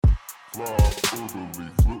Fly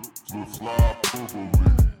orderly, flip, flip, fly orderly.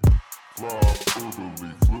 Fly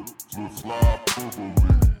orderly, flip, flip, fly orderly.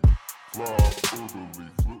 Fly orderly,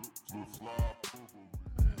 flip, flip, fly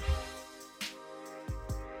orderly.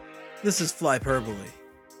 This is Flyperbole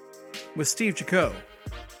with Steve Jaco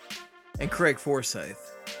and Craig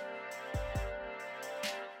Forsyth.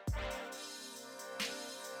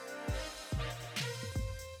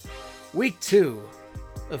 Week 2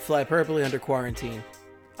 of Flyperbole Under Quarantine.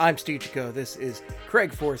 I'm Steve Jaco, this is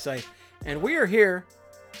Craig Forsyth, and we are here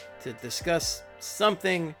to discuss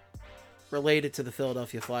something related to the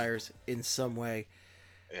Philadelphia Flyers in some way.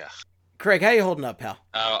 Yeah. Craig, how you holding up, pal?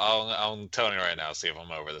 I'm telling you right now, see if I'm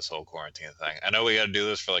over this whole quarantine thing. I know we got to do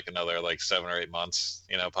this for another 7 or 8 months,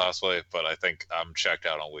 possibly, but I think I'm checked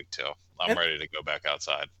out on week 2. I'm ready to go back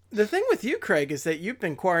outside. The thing with you, Craig, is that you've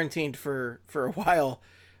been quarantined for a while,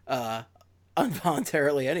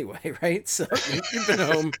 involuntarily anyway, right? So you've been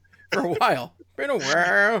home for a while. Been a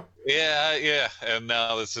while. Yeah. And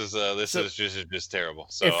now this is just terrible.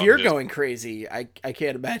 So if you're going crazy, I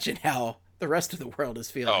can't imagine how the rest of the world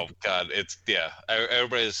is feeling. Oh God,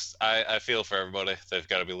 everybody's. I feel for everybody. They've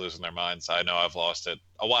got to be losing their minds. I know I've lost it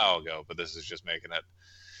a while ago, but this is just making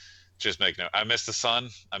it. I miss the sun.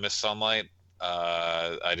 I miss sunlight.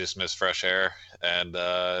 I just miss fresh air, and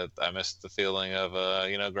I miss the feeling of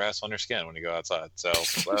grass on your skin when you go outside. So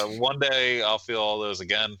one day I'll feel all those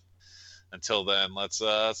again. Until then, let's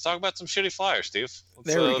talk about some shitty Flyers, Steve.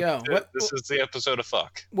 There we go. This is the episode of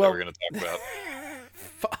fuck that we're going to talk about.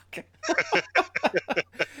 Fuck.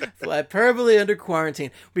 Flyperbole Under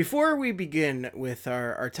Quarantine. Before we begin with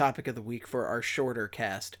our topic of the week for our shorter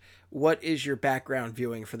cast, what is your background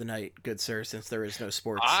viewing for the night, good sir, since there is no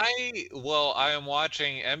sports? I am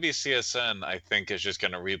watching NBCSN. I think is just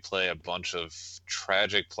going to replay a bunch of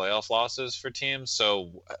tragic playoff losses for teams.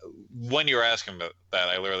 So when you were asking about that,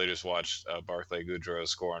 I literally just watched Barclay Goodrow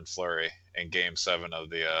score in Fleury in Game 7 of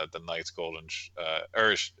the Knights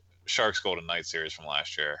Sharks Golden Knights series from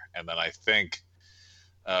last year, and then I think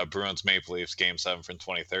Bruins Maple Leafs Game 7 from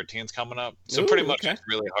 2013 is coming up. So pretty much it's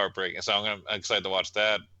really heartbreaking. So I'm excited to watch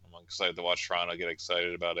that. I'm excited to watch Toronto get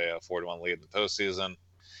excited about a 4-1 lead in the postseason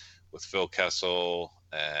with Phil Kessel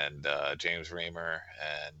and James Reimer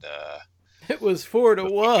and it was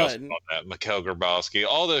 4-1. Mikhail Grabowski.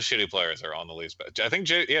 All those shitty players are on the Leafs. I think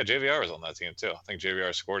JVR was on that team too. I think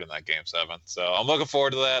JVR scored in that Game 7. So I'm looking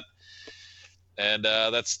forward to that. And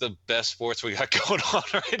that's the best sports we got going on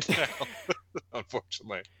right now,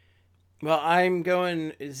 unfortunately. Well, I'm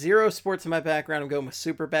going 0 sports in my background. I'm going with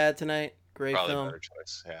Superbad tonight. Great Probably film. Better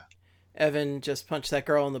choice, yeah. Evan just punched that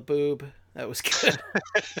girl in the boob. That was good.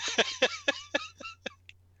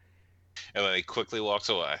 And then he quickly walks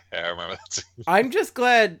away. Yeah, I remember that scene. I'm just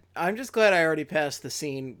glad I already passed the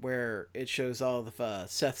scene where it shows all of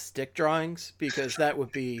Seth's dick drawings, because that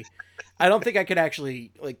would be. I don't think I could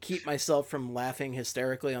actually keep myself from laughing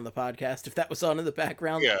hysterically on the podcast if that was on in the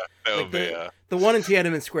background. Yeah, that would be. The one in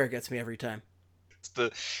Tiananmen Square gets me every time.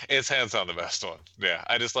 It's hands down the best one. Yeah,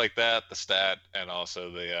 I just like that, the stat, and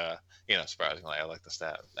also the surprisingly I like the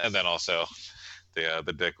stat, and then also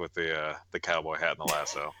the dick with the cowboy hat and the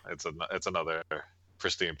lasso. It's another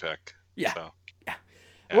pristine pick. Yeah. So, yeah.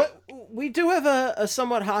 Yeah. What we do have a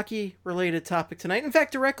somewhat hockey related topic tonight. In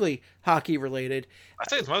fact, directly hockey related. I'd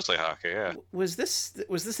say it's mostly hockey. Yeah. Was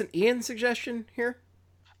this an Ian suggestion here?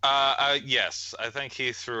 Yes, I think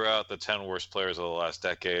he threw out the 10 worst players of the last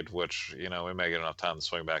decade, which we may get enough time to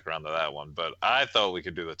swing back around to that one. But I thought we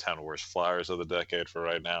could do the 10 worst Flyers of the decade for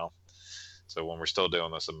right now. So when we're still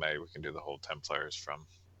doing this in May, we can do the whole 10 players from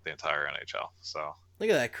the entire NHL. So look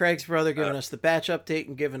at that, Craig's brother giving us the batch update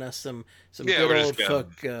and giving us some Yeah, good we're old just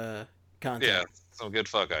fuck content. yeah, some good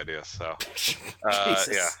fuck ideas. So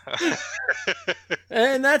Jesus. yeah.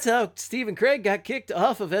 And that's how Steve and Craig got kicked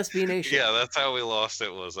off of SB Nation. Yeah, that's how we lost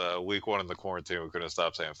it. Was week 1 in the quarantine. We couldn't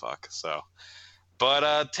stop saying fuck. So,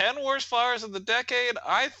 but 10 worst Flyers of the decade.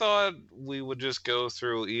 I thought we would just go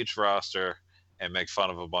through each roster and make fun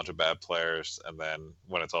of a bunch of bad players, and then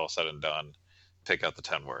when it's all said and done, pick out the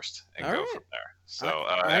 10 worst and all go right. from there. So,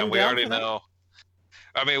 I'm and we down already for that. know.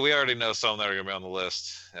 I mean, we already know some that are going to be on the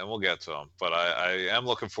list, and we'll get to them. But I am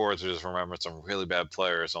looking forward to just remembering some really bad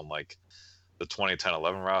players on the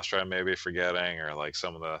 2010-11 roster I may be forgetting, or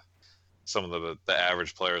some of the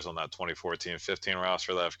average players on that 2014-15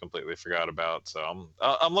 roster that I've completely forgot about. So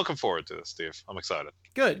I'm looking forward to this, Steve. I'm excited.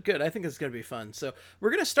 Good. I think it's going to be fun. So we're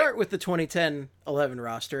going to start with the 2010-11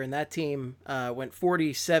 roster, and that team went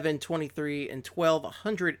 47, 23, and 12,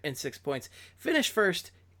 106 points. Finished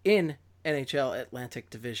first in NHL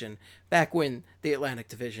Atlantic Division, back when the Atlantic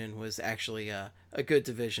Division was actually a good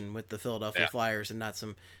division with the Philadelphia Yeah. Flyers and not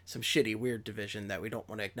some shitty weird division that we don't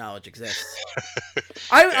want to acknowledge exists.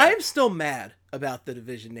 I am still mad about the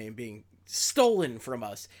division name being stolen from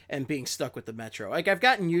us and being stuck with the Metro. Like, I've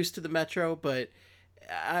gotten used to the Metro, but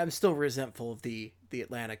I'm still resentful of the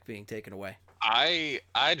Atlantic being taken away. I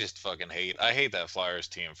just fucking hate that Flyers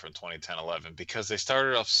team from 2010-11 because they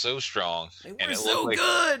started off so strong They and were it so looked like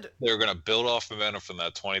good. they were going to build off momentum from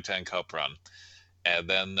that 2010 Cup run. And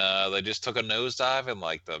then they just took a nosedive in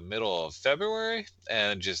like the middle of February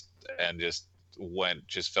and just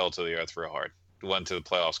fell to the earth real hard. Went to the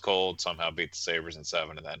playoffs cold, somehow beat the Sabres in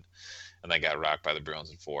 7 and then got rocked by the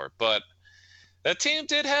Bruins in 4. But that team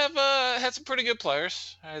did have had some pretty good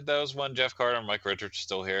players. That was when Jeff Carter and Mike Richards were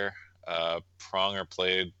still here. Pronger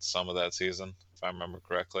played some of that season, if I remember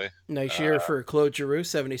correctly. Nice year for Claude Giroux,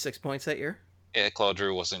 76 points that year. Yeah, Claude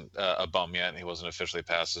Giroux wasn't a bum yet. He wasn't officially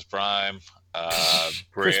past his prime.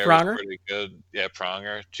 Chris Briere Pronger? was pretty good. Yeah,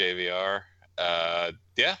 Pronger, JVR.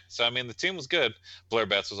 Yeah, so I mean the team was good. Blair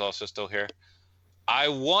Betts was also still here.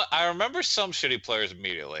 I remember some shitty players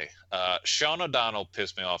immediately. Sean O'Donnell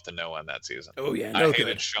pissed me off to no end that season. Oh yeah, I no hated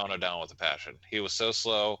good. Sean O'Donnell with a passion. He was so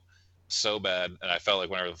slow, so bad, and I felt like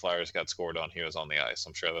whenever the Flyers got scored on, he was on the ice.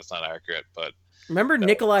 I'm sure that's not accurate, but Remember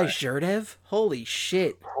Nikolai Zherdev? Holy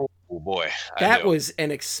shit. oh boy, That was an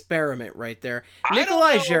experiment right there. I don't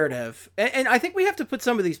Nikolai know. Zherdev, and I think we have to put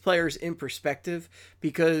some of these players in perspective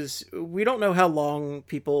because we don't know how long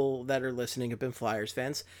people that are listening have been Flyers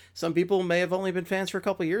fans. Some people may have only been fans for a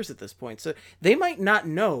couple years at this point, so they might not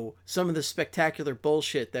know some of the spectacular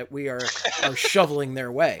bullshit that we are shoveling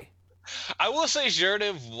their way. I will say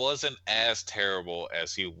Zherdev wasn't as terrible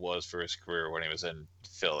as he was for his career when he was in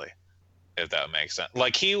Philly, if that makes sense.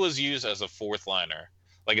 Like, he was used as a fourth liner,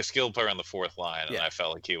 like a skilled player on the fourth line, and Yeah. I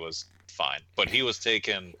felt like he was fine. But he was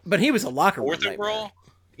taken But he was a locker room fourth nightmare. overall.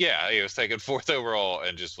 Yeah, he was taken fourth overall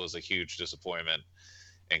and just was a huge disappointment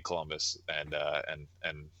in Columbus and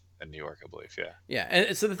New York, I believe. Yeah. Yeah,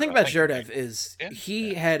 and so the thing I about think- Zherdev is Yeah,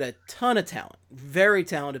 he had a ton of talent, very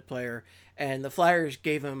talented player, and the Flyers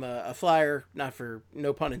gave him a flyer, not for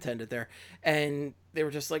no pun intended there, and they were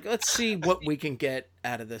just like, let's see what we can get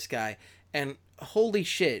out of this guy. And holy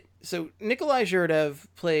shit. So Nikolai Zherdev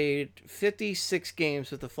played 56 games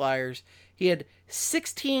with the Flyers. He had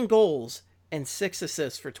 16 goals and 6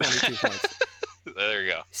 assists for 22 points. There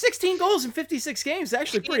you go. 16 goals in 56 games is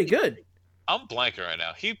actually pretty good. I'm blanking right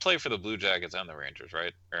now. He played for the Blue Jackets and the Rangers,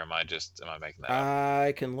 right? Or am I making that up?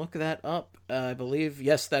 I can look that up. I believe,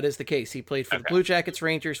 yes, that is the case. He played for the Okay. Blue Jackets,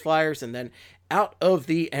 Rangers, Flyers, and then out of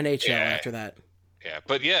the NHL Yeah. after that. Yeah,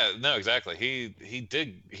 but yeah, no, exactly.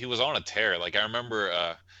 He was on a tear. Like, I remember,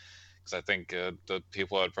 because I think the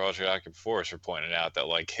people at Project Hockey before us were pointing out that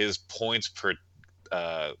like his points per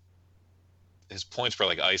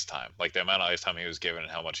like ice time, like the amount of ice time he was given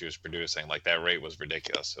and how much he was producing, like that rate was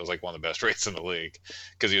ridiculous. It was like one of the best rates in the league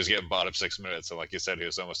because he was getting bottom 6 minutes, and like you said, he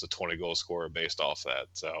was almost a 20-goal scorer based off that.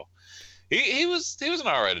 So he was an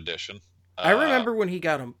alright addition. I remember when he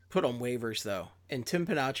got him put on waivers, though, and Tim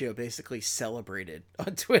Panaccio basically celebrated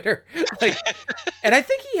on Twitter. Like, and I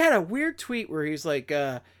think he had a weird tweet where he's like,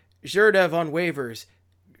 Zherdev on waivers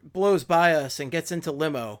blows by us and gets into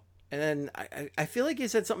limo. And then I feel like he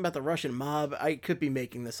said something about the Russian mob. I could be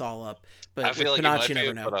making this all up, but I feel with like it might Panaccio, be,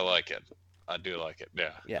 never know. but I like it. I do like it.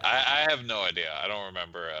 Yeah. Yeah. I have no idea. I don't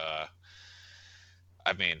remember.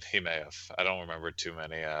 I mean, he may have. I don't remember too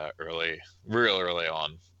many real early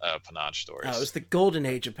on Panache stories. Oh, it was the golden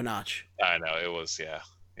age of Panache. I know it was.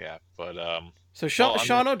 Yeah. But So Sean, Well, I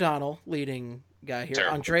Sean O'Donnell, leading guy here.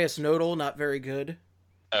 Terrible. Andreas Nodal, not very good.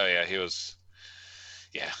 oh yeah, he was.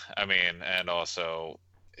 Yeah, I mean, and also,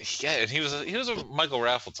 yeah, and he was a Michael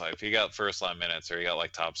Raffle type. He got first line minutes, or he got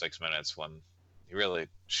like top 6 minutes when he really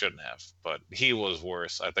shouldn't have. But he was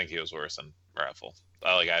worse. I think he was worse than Raffle.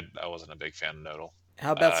 I wasn't a big fan of Nodal.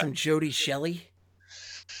 How about some Jody Shelley?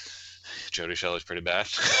 Jody Shelley's pretty bad.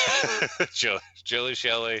 Jody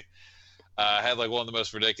Shelley had like one of the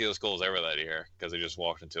most ridiculous goals ever that year because he just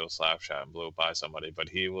walked into a slap shot and blew it by somebody. But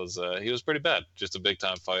he was pretty bad. Just a big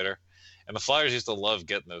time fighter. And the Flyers used to love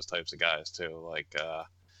getting those types of guys too, like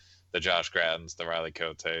the Josh Grattons, the Riley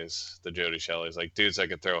Cotes, the Jody Shelleys, like dudes that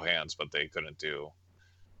could throw hands, but they couldn't do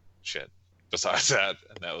shit besides that.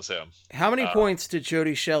 And that was him. How many points did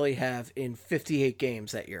Jody Shelley have in 58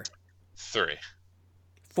 games that year? 3.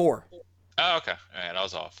 4. Oh, okay. All right, I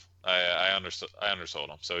was off. I undersold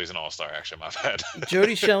him. So he's an all-star, actually. My bad.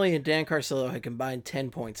 Jody Shelley and Dan Carcillo had combined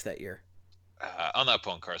 10 points that year. I'm not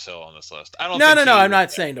putting Carcillo on this list. I don't. No, think no. he- I'm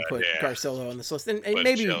not saying to put yeah. Carcillo on this list. And But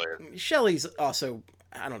maybe Shelley- Shelley's also,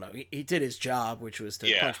 I don't know, he did his job, which was to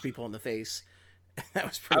Yeah. punch people in the face. That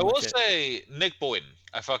was I pretty will much it. say Nick Boyden.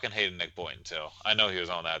 I fucking hated Nick Boyden too. I know he was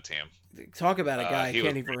on that team. Talk about a guy I He was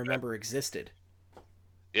can't even pretty bad. remember existed.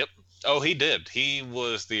 Yep. Oh, he did. He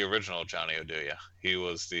was the original Johnny Oduya. He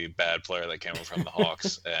was the bad player that came from the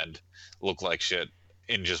Hawks and looked like shit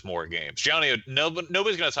in just more games.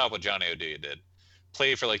 Nobody's gonna top what Johnny Oduya did.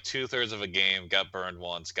 Played for like 2/3 of a game, got burned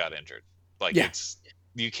once, got injured. Like Yeah.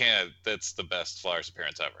 you can't. That's the best Flyers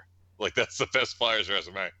appearance ever. Like that's the best Flyers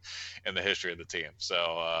resume in the history of the team.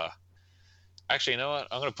 So actually, you know what?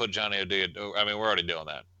 I'm gonna put Johnny Oduya. I mean, we're already doing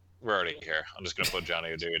that. We're already here. I'm just gonna put Johnny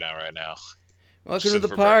Oduya down right now. Welcome to the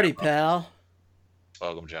Super party, Brand. pal.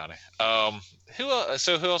 Welcome, Johnny. So who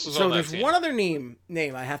else is So on that there's team? one other name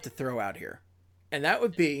I have to throw out here, and that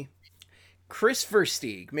would be Chris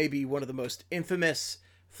Versteeg, maybe one of the most infamous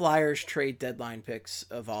Flyers trade deadline picks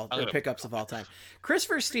of all or pickups of all time. Chris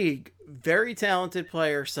Versteeg, very talented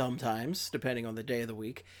player sometimes, depending on the day of the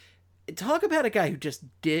week. Talk about a guy who just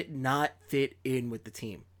did not fit in with the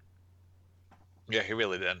team. Yeah, he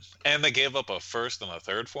really did. And they gave up a first and a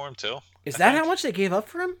third for him too. Is I that think. how much they gave up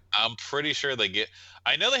for him? I'm pretty sure they get.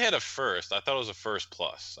 I know they had a first. I thought it was a first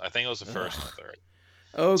plus. I think it was a first and a third.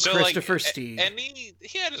 Oh, So Christopher like, Steeg. and he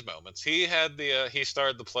had his moments. He had the he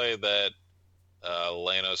started the play that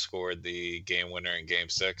Leno scored the game winner in Game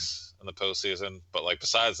 6 in the postseason. But like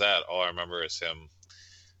besides that, all I remember is him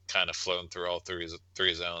kind of floating through all three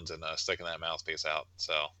zones and sticking that mouthpiece out.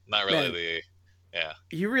 So not really Man. the yeah.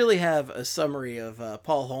 You really have a summary of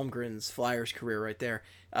Paul Holmgren's Flyers career right there.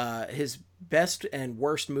 His best and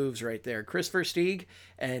worst moves right there. Chris Versteeg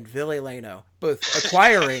and Ville Leno, both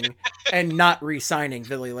acquiring and not re-signing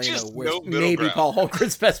Ville Leno Just was no middle maybe ground. Paul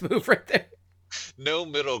Holmgren's best move right there. No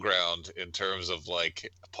middle ground in terms of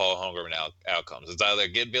like Paul Holmgren outcomes. It's either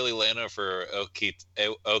get Billy Lano for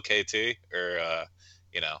OKT or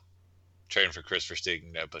trading for Chris Versteeg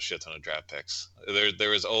and put shit ton of draft picks. There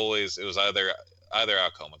was always it was either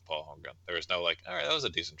outcome with Paul Holmgren. There was no like, all right, that was a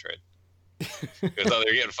decent trade. It was either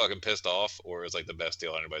you're getting fucking pissed off or it was like the best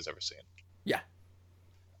deal anybody's ever seen. Yeah.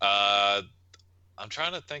 I'm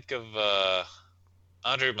trying to think of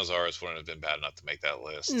Andre Mazaris wouldn't have been bad enough to make that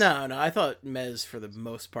list. No, I thought Mez for the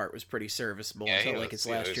most part was pretty serviceable Yeah, until he like was- his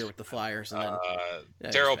he last was- year with the Flyers, and then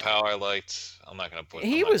yeah, he Daryl was bad. Powell I liked. I'm not gonna put.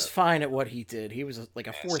 He I'm not was gonna- fine at what he did. He was like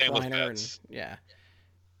a Yeah, fourth same with liner, and Betts. yeah.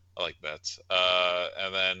 I like Betts.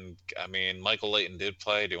 And then I mean Michael Leighton did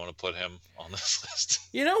play. Do you want to put him on this list?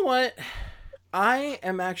 You know what? I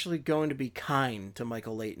am actually going to be kind to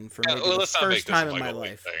Michael Leighton for maybe the let's not make first this a time in my Michael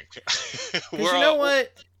Leighton life. thing. Because you know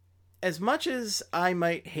what? As much as I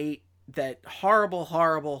might hate that horrible,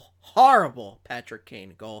 horrible, horrible Patrick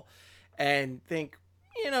Kane goal and think,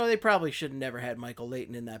 they probably should have never had Michael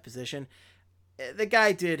Leighton in that position, the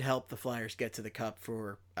guy did help the Flyers get to the Cup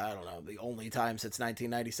for, I don't know, the only time since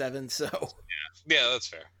 1997, so... Yeah, that's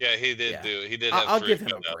fair. Yeah, he did Yeah. He did have I'll 3 give him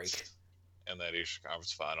a shutouts break. in that Eastern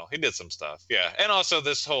Conference Final. He did some stuff. Yeah, and also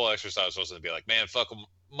this whole exercise wasn't to be like, man, fuck him.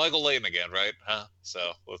 Michael Leighton again, right? Huh?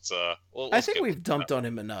 So let's I let's think get- we've dumped on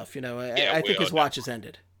him enough, Yeah, I we think his are watch has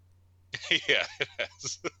ended. Yeah, it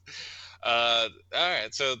has. All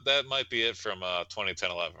right, so that might be it from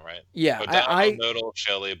 2010-11, right? Yeah, O'Donnell, Nodal,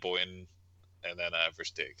 Shelley, Boynton, and then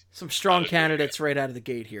Versteeg. some strong That is candidates right out of the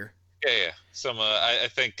gate here. Yeah. Some I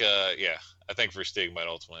think I think Versteeg might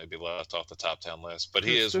ultimately be left off the top 10 list, but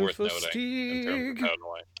he is worth Christopher noting in terms of Steeg. how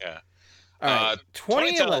annoying. Yeah. All right,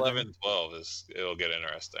 2011, 12 it'll get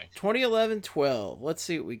interesting. 2011, 12. Let's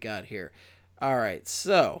see what we got here. All right,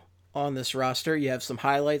 so on this roster, you have some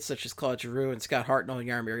highlights such as Claude Giroux and Scott Hartnell and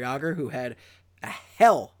Jaromir Jagr, who had a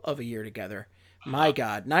hell of a year together. My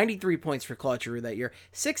God, 93 points for Claude Giroux that year,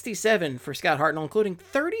 67 for Scott Hartnell, including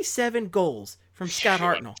 37 goals from Scott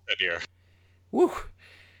Hartnell. That year. Woo!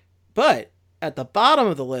 But at the bottom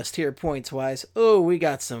of the list here, points wise, we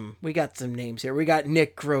got some names here. We got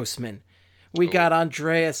Nick Grossman, we got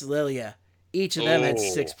Andreas Lilia. Each of them had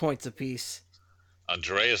 6 points apiece.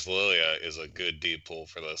 Andreas Lilia is a good deep pull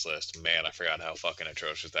for this list. Man, I forgot how fucking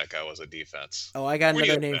atrocious that guy was at defense. Oh, I got Where do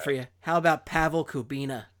you another have name that? for you. How about Pavel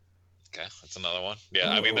Kubina? Okay, that's another one. Yeah,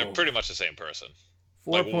 I mean they're Oh. pretty much the same person.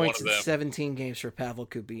 4 Like, one points of in them- 17 games for Pavel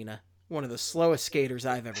Kubina. One of the slowest skaters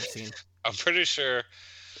I've ever seen. I'm pretty sure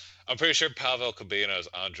Pavel Kabina is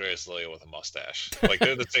Andreas Lilia with a mustache. Like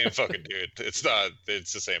they're the same fucking dude. It's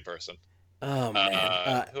the same person. Oh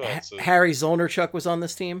man, who else is- Harry Zolnarchuk was on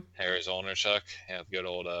this team. Harry Zolnarchuk, yeah, good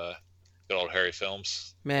old Harry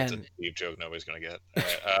Films. That's a Man, deep joke nobody's gonna get.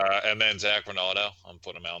 All right, and then Zach Ronaldo. I'm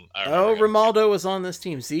putting him out. I oh, remember him. Rimaldo was on this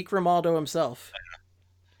team. Zeke Rimaldo himself.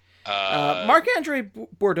 Marc-Andre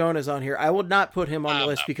Bourdon is on here. I would not put him on the I'm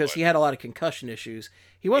list not because he putting- had a lot of concussion issues.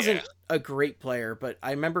 He wasn't Yeah. a great player, but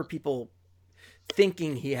I remember people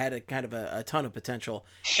thinking he had a kind of a ton of potential,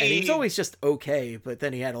 and he was always just okay, but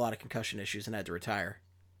then he had a lot of concussion issues and had to retire.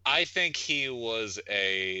 I think that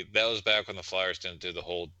was back when the Flyers didn't do the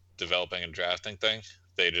whole developing and drafting thing.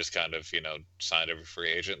 They just kind of, signed every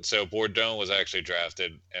free agent. So Bourdon was actually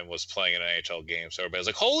drafted and was playing in an NHL game. So everybody's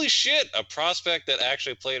like, holy shit, a prospect that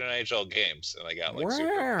actually played in NHL games. And they got like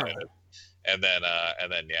super excited. And then,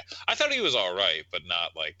 yeah, I thought he was all right, but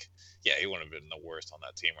not like, yeah, he wouldn't have been the worst on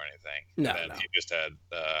that team or anything. No, and then he just had,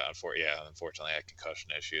 unfortunately had concussion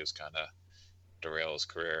issues, kind of derail his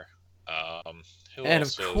career. And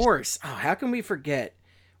of course, how can we forget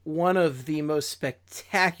one of the most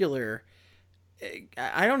spectacular,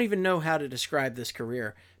 I don't even know how to describe this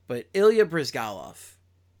career, but Ilya Bryzgalov.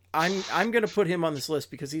 I'm going to put him on this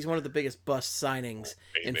list because he's one of the biggest bust signings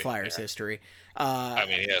in Flyers history.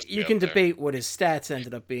 You can debate what his stats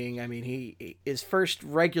ended up being. I mean, his first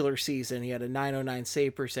regular season, he had a .909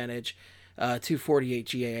 save percentage,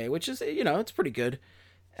 248 GAA, which is, it's pretty good.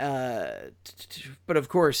 But of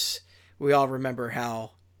course, we all remember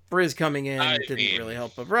how Briz coming in didn't really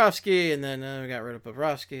help Bobrovsky, and then we got rid of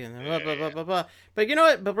Bobrovsky, and then blah, blah, blah, blah. But you know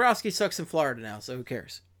what? Bobrovsky sucks in Florida now, so who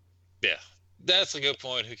cares? Yeah. That's a good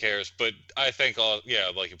point. Who cares? But I think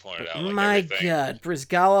like you pointed out. Like my God,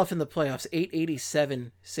 Bryzgalov in the playoffs,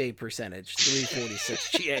 887 save percentage,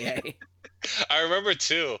 346 GAA. I remember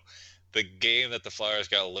too, the game that the Flyers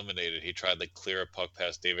got eliminated. He tried to clear a puck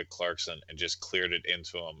past David Clarkson and just cleared it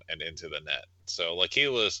into him and into the net. So like he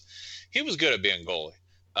was good at being goalie.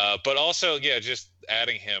 But also, yeah, just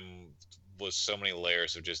adding him was so many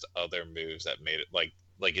layers of just other moves that made it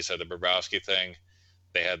like you said, the Bobrovsky thing.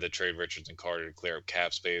 They had to trade Richards and Carter to clear up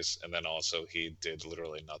cap space, and then also he did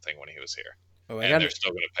literally nothing when he was here. And they're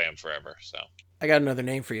still going to pay him forever. So I got another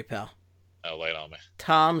name for you, pal. Lay it on me.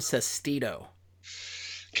 Tom Sestito.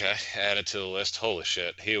 Okay, add it to the list. Holy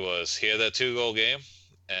shit, he had that 2-goal game,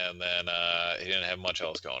 and then he didn't have much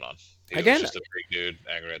else going on. He was just a freak dude,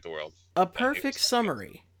 angry at the world. A perfect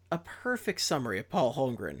summary of Paul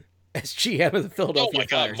Holmgren as GM of the Philadelphia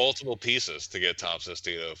Flyers. God, multiple pieces to get Tom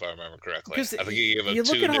Sestito, if I remember correctly. Because I think he gave him you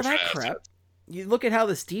two look at all different that crap. assets. You look at how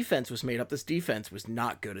this defense was made up. This defense was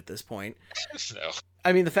not good at this point. No.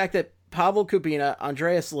 I mean, the fact that Pavel Kubina,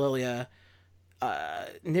 Andreas Lilia,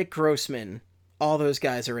 Nick Grossman, all those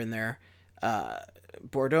guys are in there.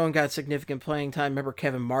 Bourdon got significant playing time. Remember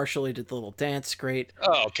Kevin Marshall? He did the little dance. Great.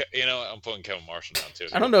 Oh, okay. I'm putting Kevin Marshall down too.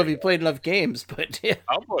 I don't know if he played enough games, but yeah.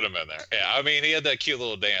 I'll put him in there. Yeah, I mean, he had that cute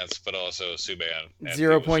little dance, but also Subban.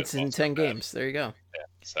 0 points in 10 games. There you go. Yeah,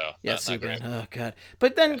 so yeah, Subban. Oh god.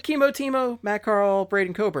 But then Kimo Timo, Matt Carl,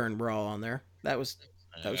 Braden Coburn were all on there. That was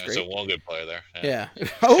great. So one good player there. Yeah.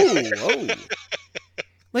 Oh.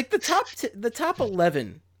 Like the top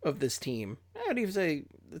 11 of this team. I would even say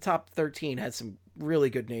the top 13 had some really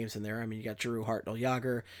good names in there. I mean, you got Giroux, Hartnell,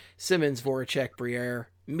 Yager, Simmons, Voracek, Briere,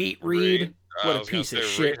 Meat Reed. What a piece of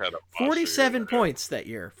shit. 47 points that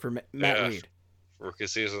year for Matt Reed. Rookie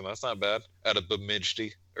season, that's not bad. Out of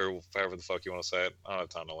Bemidji, or however the fuck you want to say it. I don't have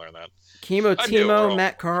time to learn that. Kimo Timo,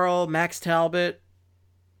 Matt Carl, Max Talbot,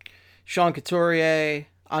 Sean Couturier,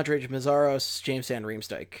 Andre Mazzaros, James Van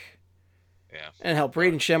Riemsdyk. Yeah. And hell,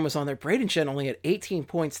 Braden Shen was on there. Braden Shen only had 18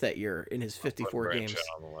 points that year in his 54 games. Shen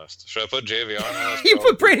on the list. Should I put JVR on the list? You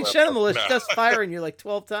put Braden Shen on the list, just firing you like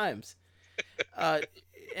 12 times.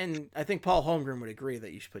 And I think Paul Holmgren would agree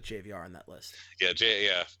that you should put JVR on that list.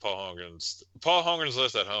 Yeah, Paul Holmgren's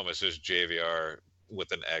list at home is just JVR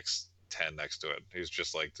with an X10 next to it. He's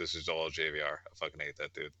just like, this is all JVR. I fucking hate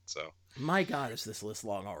that dude. So my God, is this list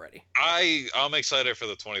long already? I'm excited for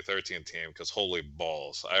the 2013 team because holy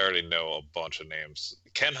balls, I already know a bunch of names.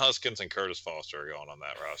 Ken Huskins and Curtis Foster are going on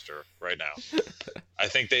that roster right now. I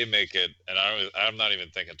think they make it, and I'm not even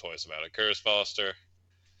thinking twice about it. Curtis Foster,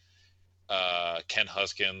 Ken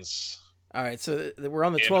Huskins. All right, so we're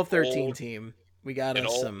on the 12-13 team. We got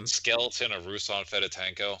us some skeleton of Ruslan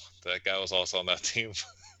Fedotenko. That guy was also on that team.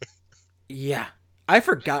 Yeah, I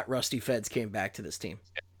forgot Rusty Feds came back to this team.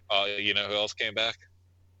 You know who else came back?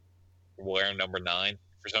 Wearing number 9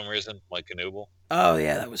 for some reason, Mike Knuble. Oh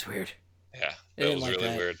yeah, that was weird. Yeah, that was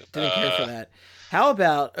really weird. Didn't care for that. How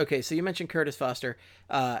about so you mentioned Curtis Foster.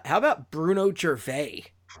 How about Bruno Gervais?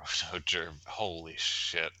 Holy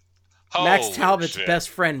shit. Max Talbot's best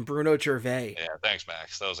friend, Bruno Gervais. Yeah, thanks,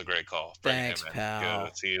 Max. That was a great call. Thanks,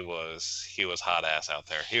 pal. He was hot ass out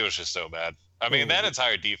there. He was just so bad. I mean, that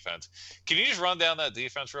entire defense. Can you just run down that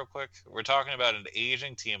defense real quick? We're talking about an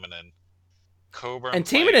aging Timonen, Coburn. And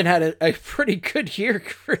Timonen had a pretty good year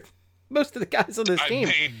for most of the guys on this team.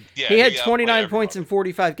 He had 29 points in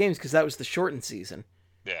 45 games because that was the shortened season.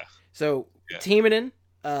 Yeah. So Timonen,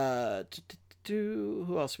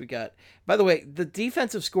 Who else we got? By the way, the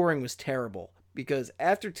defensive scoring was terrible because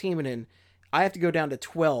after Timonen, I have to go down to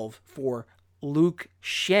 12 for Luke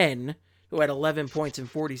Shen, who had 11 points in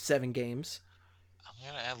 47 games. I'm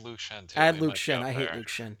gonna add Luke Shen too. Add He Luke might be Shen. up I hate there. Luke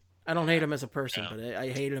Shen. I don't hate him as a person, Yeah. but I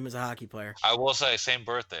hate him as a hockey player. I will say same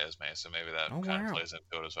birthday as me, so maybe that Oh, kind wow. of plays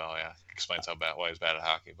into it as well. Yeah, explains why he's bad at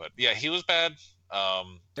hockey. But yeah, he was bad.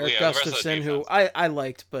 Eric yeah, the rest of the Gustafson, who defense- I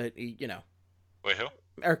liked, but you know, wait, who?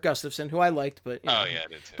 Eric Gustafson, who I liked, but you know, Oh yeah, I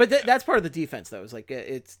did too. But yeah. that's part of the defense, though. It's like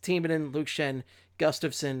it's Timonen, Luke Shen,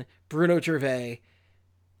 Gustafson, Bruno Gervais,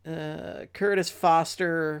 Curtis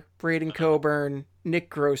Foster, Braden Coburn, Nick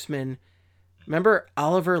Grossman. Remember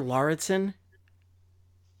Oliver Lauritsen?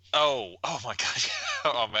 Oh my god,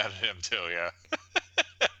 I'm mad at him too. Yeah.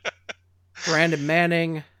 Brandon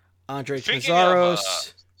Manning, Andre Speaking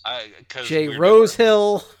Trazaros, Cause Jay we're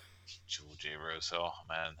Rosehill, Jay Rosehill,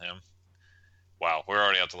 man, him. Wow, we're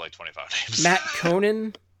already up to like 25 names. Matt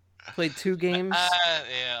Conan played 2 games.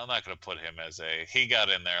 Yeah, I'm not gonna put him as a. He got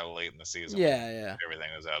in there late in the season. Yeah. Everything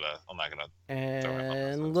was out of. I'm not gonna.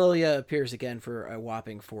 And Lilia appears again for a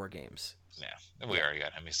whopping 4 games. Yeah, we already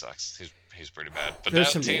got him. He sucks. He's pretty bad. But There's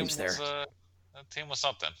that some team names there. That team was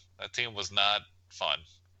something. That team was not fun.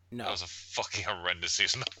 No. That was a fucking horrendous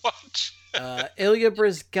season to watch. Ilya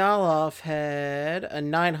Brizgalov had a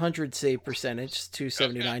 900 save percentage,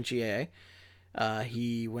 279 GA.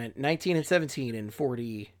 He went 19 and 17 in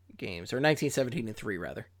 40 games, or 19, 17 and 3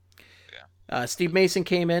 rather. Yeah. Steve Mason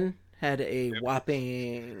came in, had a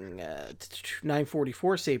whopping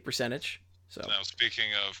 944 save percentage. So Now, speaking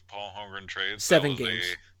of Paul Holmgren trades, 7 games.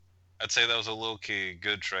 I'd say that was a low-key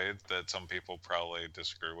good trade that some people probably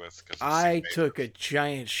disagree with. Cause I took a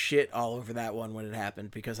giant shit all over that one when it happened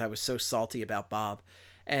because I was so salty about Bob.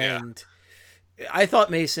 And I thought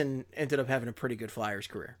Mason ended up having a pretty good Flyers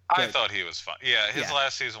career. I but- thought he was fun. Yeah, his Yeah.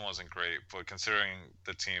 last season wasn't great, but considering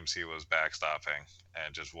the teams he was backstopping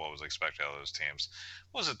and just what was expected out of those teams,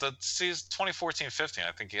 what was it the season 2014-15?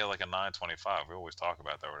 I think he had like a 925. We always talk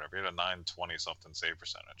about that or whatever. He had a 920 something save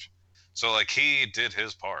percentage. So like he did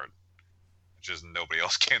his part. Just nobody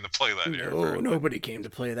else came to play that year. No, nobody came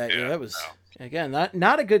to play that year. Yeah, That was again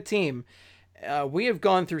not a good team. We have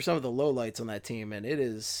gone through some of the lowlights on that team, and it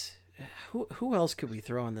is who else could we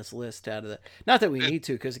throw on this list out of the? Not that we need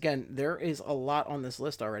to, because again, there is a lot on this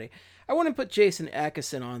list already. I wouldn't put Jason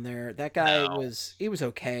Atkinson on there. That guy was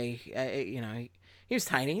okay. He was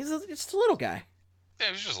tiny. He's just a little guy. Yeah,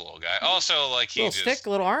 he was just a little guy. Also, like he Little just stick,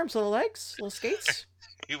 little arms, little legs, little skates.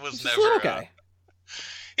 he was He's never just a little guy.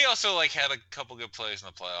 He also like had a couple good plays in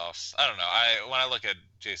the playoffs. I don't know. When I look at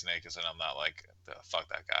Jason Atkinson, I'm not like fuck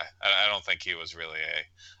that guy. I don't think he was really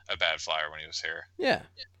a bad Flyer when he was here. Yeah.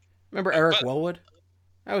 Remember Eric Wellwood?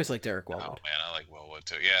 I always liked Eric Oh Wellwood. man, I like Wellwood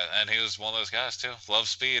too. Yeah, and he was one of those guys too. Love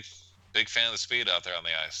speed. Big fan of the speed out there on the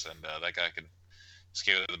ice, and that guy could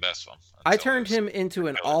skate the best of them. I turned him into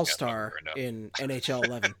an all-star in NHL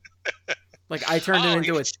 11. Like I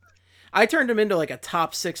turned him into like a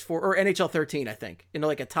top 6 or NHL 13, I think, into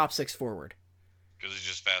like a top 6 forward. Because he's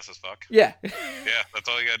just fast as fuck. Yeah. Yeah, that's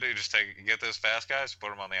all you gotta do. Just get those fast guys, put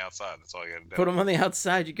them on the outside. That's all you gotta do. Put him on the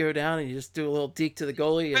outside, you go down and you just do a little deke to the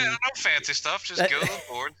goalie. And, no fancy stuff. Just go to the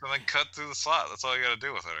boards and then cut through the slot. That's all you gotta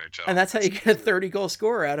do with NHL. and that's how you get a 30-goal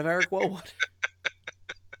scorer out of Eric Wellwood.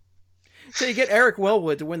 So you get Eric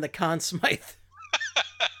Wellwood to win the Conn Smythe.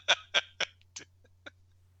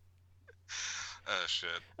 Oh shit.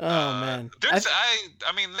 Oh man.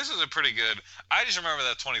 I mean, this is a pretty good. I just remember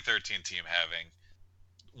that 2013 team having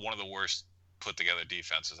one of the worst put together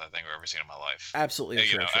defenses I think I've ever seen in my life. Absolutely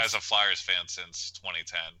atrocious. As a Flyers fan since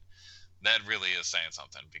 2010, that really is saying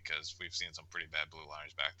something because we've seen some pretty bad blue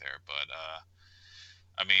liners back there. But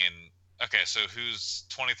I mean, okay, so who's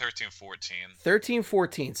 2013-14?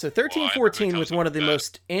 13-14. So 13-14 was one of the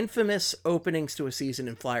most infamous openings to a season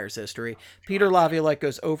in Flyers history. Peter Laviolette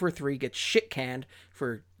goes over 3, gets shit canned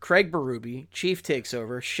for Craig Berube. Chief takes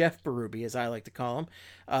over, Chef Berube, as I like to call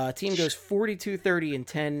him. Team goes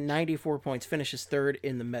 42-30-10, 94 points, finishes 3rd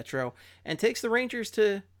in the Metro, and takes the Rangers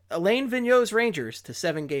to Alain Vigneault's Rangers to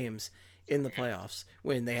 7 games in the playoffs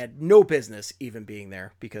when they had no business even being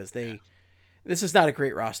there because they. This is not a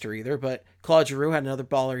great roster either, but Claude Giroux had another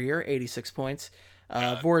baller year, 86 points.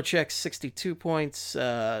 Voracek, 62 points.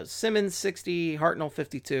 Simmons, 60. Hartnell,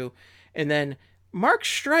 52. And then Mark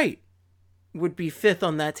Streit would be 5th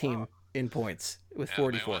on that team in points with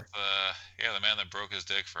 44. The man that broke his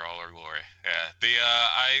dick for all our glory. Yeah.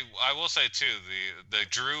 I will say, too, the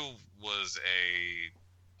Drew was a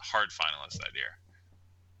Hart finalist that year.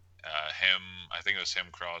 I think it was him,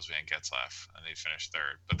 Crosby, and Getzlaff, and he finished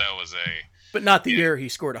 3rd. But that was But not the year he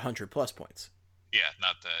scored 100-plus points. Yeah,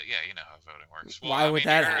 not the you know how voting works. Well, Why would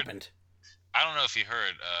that you happen? I don't know if you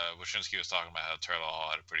heard Wyszynski was talking about how Taylor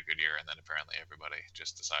Hall had a pretty good year, and then apparently everybody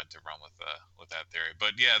just decided to run with that theory.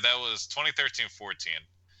 But yeah, that was 2013-14.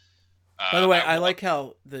 By the way, I like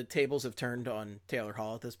how the tables have turned on Taylor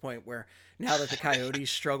Hall at this point, where now that the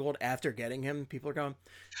Coyotes struggled after getting him, people are going,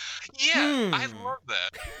 Yeah, I love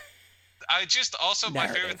that. I just also my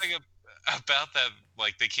favorite Narrative. thing about that,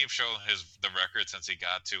 like they keep showing the record since he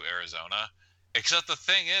got to Arizona. Except the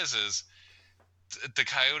thing is the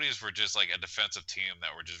Coyotes were just like a defensive team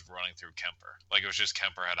that were just running through Kemper. Like it was just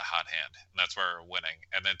Kemper had a hot hand, and that's why we were winning.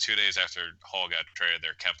 And then 2 days after Hall got traded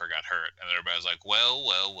there, Kemper got hurt, and everybody's like, well.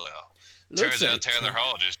 Turns out Taylor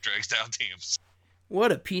Hall just drags down teams.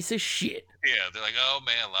 What a piece of shit. Yeah, they're like, oh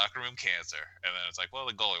man, locker room cancer. And then it's like, well,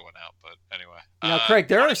 the goalie went out, but anyway. Now, Craig,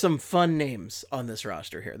 there are some fun names on this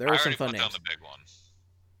roster here. There are some fun names. I already put down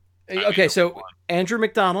the big one. Okay, so Andrew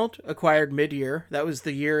McDonald acquired mid-year. That was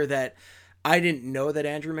the year that I didn't know that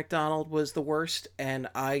Andrew McDonald was the worst, and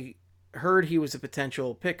I heard he was a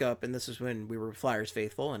potential pickup, and this is when we were Flyers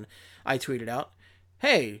faithful, and I tweeted out,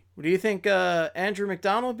 hey, do you think Andrew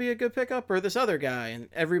McDonald would be a good pickup or this other guy? And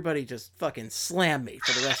everybody just fucking slammed me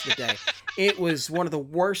for the rest of the day. It was one of the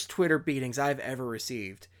worst Twitter beatings I've ever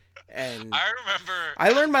received. And I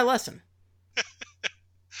learned my lesson.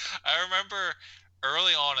 I remember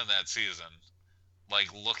early on in that season, like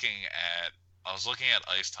I was looking at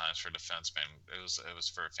ice times for defensemen. It was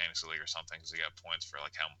for a fantasy league or something because he got points for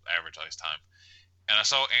like how average ice time. And I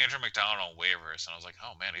saw Andrew McDonald on waivers, and I was like,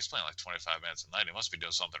 oh man, he's playing like 25 minutes a night. He must be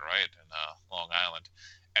doing something right in Long Island.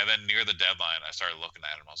 And then near the deadline, I started looking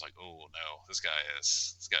at him. I was like, oh no, this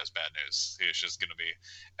guy's bad news. He was just gonna be.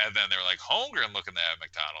 And then they were like, Holmgren looking at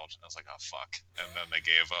McDonald. And I was like, oh fuck. And then they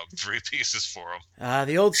gave up 3 pieces for him.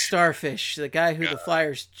 The old starfish, the guy who the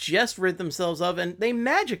Flyers just rid themselves of, and they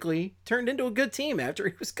magically turned into a good team after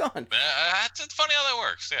he was gone. It's funny how that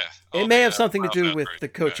works. Yeah, it may have something to do with the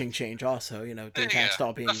coaching change, also. You know, Dave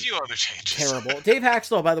Haxtell being a few other changes. Terrible. Dave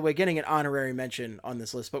Haxtell, by the way, getting an honorary mention on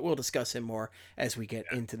this list, but we'll discuss him more as we get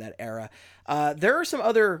into that era. There are some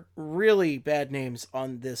other really bad names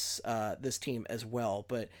on this this team as well,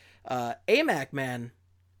 but Amac, man,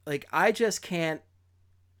 like I just can't.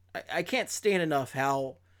 I can't stand enough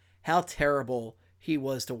how terrible he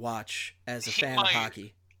was to watch as a fan of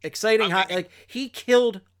hockey. Exciting hockey, like he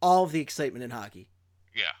killed all of the excitement in hockey.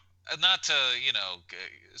 Yeah, not to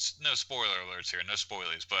no spoiler alerts here, no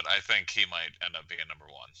spoilers, but I think he might end up being number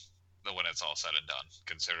 1 when it's all said and done.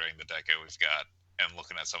 Considering the decade we've got and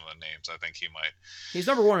looking at some of the names, I think he might. He's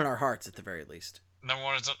number 1 in our hearts at the very least. Number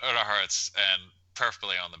 1 in our hearts and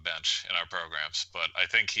perfectly on the bench in our programs, but I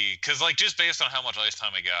think because like just based on how much ice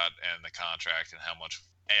time he got and the contract and how much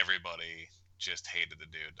everybody just hated the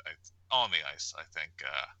dude on the ice, I think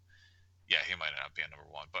he might end up being number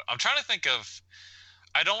 1. But I'm trying to think of.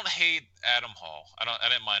 I don't hate Adam Hall. I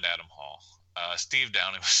didn't mind Adam Hall. Steve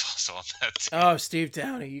Downey was also on that team. Oh, Steve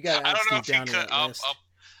Downey, you got to add Steve Downey on that list.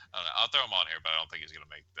 I'll throw him on here, but I don't think he's gonna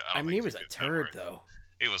make that. I mean, he was a turd though.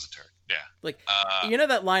 He was a turd. Yeah. Like, you know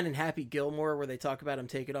that line in Happy Gilmore where they talk about him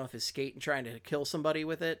taking off his skate and trying to kill somebody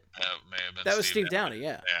with it? May have been that was Steve Downey,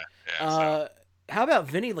 yeah. Yeah. How about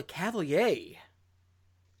Vinny Lecavalier?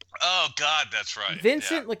 Oh, God, that's right.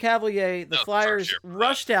 Vincent Lecavalier, the Flyers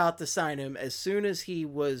rushed out to sign him as soon as he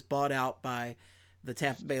was bought out by the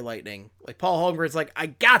Tampa Bay Lightning. Like, Paul Holmgren's like, I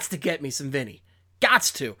gots to get me some Vinny.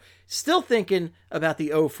 Gots to. Still thinking about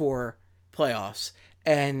the 04 playoffs.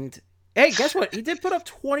 And... hey, guess what? He did put up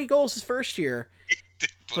 20 goals his first year.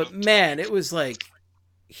 But man, it was like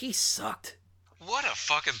he sucked. What a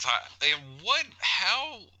fucking time.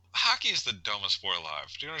 How hockey is the dumbest sport alive.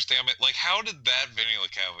 Do you understand? I mean, like, how did that Vinny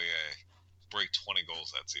Lecavalier break 20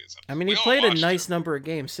 goals that season? I mean, he played a nice number of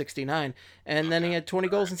games, 69, and then he had 20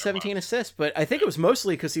 goals and 17 assists. But I think it was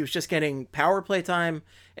mostly because he was just getting power play time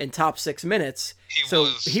in top 6 minutes.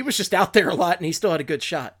 He was just out there a lot, and he still had a good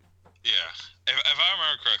shot. Yeah. If I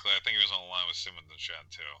remember correctly, I think he was on the line with Simmons and Shen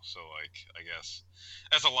too. So, like, I guess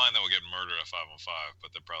that's a line that would get murdered at 5-on-5,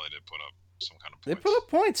 but they probably did put up some kind of points. They put up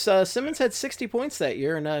points. Simmons had 60 points that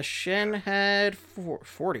year, and Shen had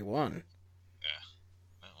 41. Yeah.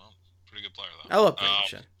 Well, pretty good player though. I love Brayden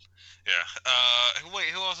Shen. Yeah. Wait,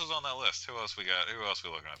 who else is on that list? Who else we got? Who else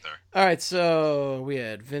we looking at there? All right, so we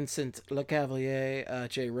had Vincent Lecavalier.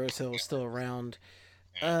 Jay Rosehill is still around.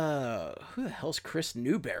 Yeah. Who the hell's Chris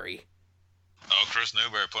Newberry? Oh, Chris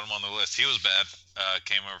Newberry, put him on the list. He was bad.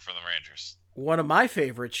 Came over from the Rangers. One of my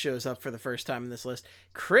favorites shows up for the first time in this list.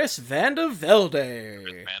 Chris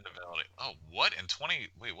Vandevelde. Oh, what?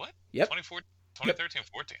 Wait, what? Yep.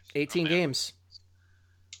 2013-14. 18 games.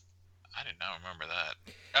 I did not remember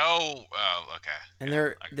that. Oh, okay. And Yeah,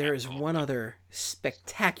 there I there can't is pull one it. other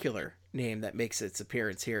spectacular name that makes its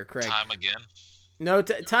appearance here, Craig. Time again. No,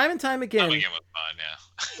 time and time Time again again was fine.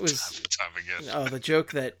 Yeah. was time again. the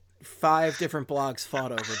joke that 5 different blogs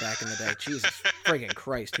fought over back in the day. Jesus friggin'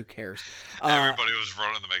 Christ, who cares? Everybody was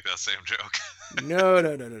running to make that same joke. No.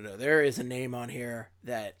 There is a name on here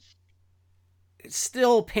that it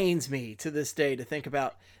still pains me to this day to think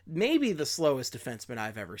about. Maybe the slowest defenseman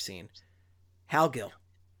I've ever seen. Hal Gill.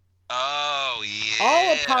 Oh yeah.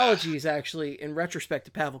 All apologies, actually, in retrospect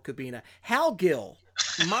to Pavel Kubina. Hal Gill,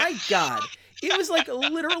 my God, it was like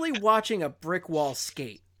literally watching a brick wall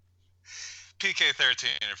skate. PK13,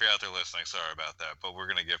 if you're out there listening, sorry about that, but we're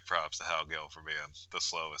gonna give props to Hal Gill for being the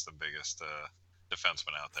slowest and biggest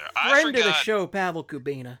defenseman out there. Friend of the show, Pavel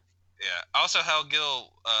Kubina. Yeah. Also, Hal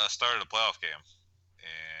Gill started a playoff game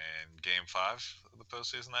in Game 5 of the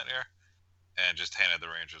postseason that year, and just handed the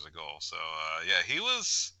Rangers a goal. So yeah, he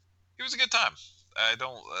was a good time. I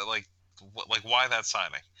don't like why that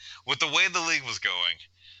signing with the way the league was going.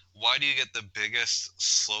 Why do you get the biggest,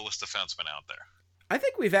 slowest defenseman out there? I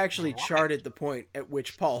think we've actually charted the point at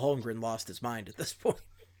which Paul Holmgren lost his mind at this point.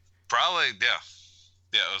 Probably, yeah.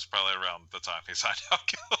 Yeah, it was probably around the time he signed Hal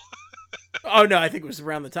Gill. Oh, no, I think it was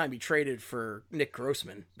around the time he traded for Nick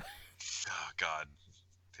Grossman. Oh, God.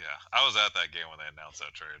 Yeah, I was at that game when they announced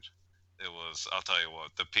that trade. It was, I'll tell you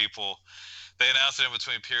what, the people, they announced it in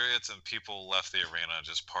between periods, and people left the arena and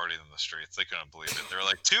just partied in the streets. They couldn't believe it. They were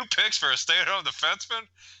like, 2 picks for a stay-at-home defenseman?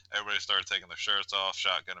 Everybody started taking their shirts off,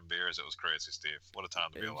 shotgun and beers. It was crazy, Steve. What a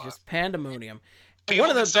time to be alive. Just pandemonium. People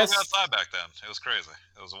one of the best. Go outside back then. It was crazy.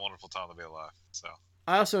 It was a wonderful time to be alive. So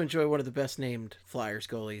I also enjoy one of the best named Flyers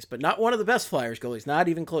goalies, but not one of the best Flyers goalies, not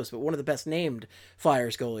even close, but one of the best named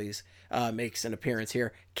Flyers goalies makes an appearance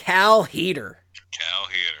here. Cal Heater. Cal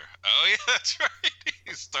Heater. Oh, yeah, that's right.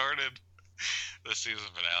 He started the season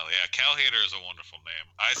finale. Yeah, Cal Heater is a wonderful name.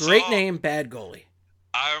 Great name, bad goalie.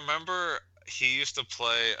 I remember he used to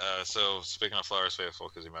play, so speaking of Flyers faithful,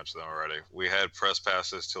 because you mentioned them already, we had press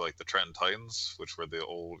passes to like the Trenton Titans, which were the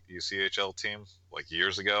old ECHL team, like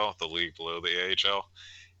years ago, the league below the AHL.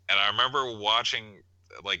 And I remember watching,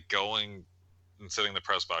 like going and sitting in the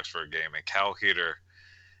press box for a game, and Cal Heater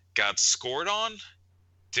got scored on,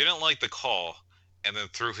 didn't like the call, and then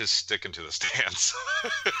threw his stick into the stands.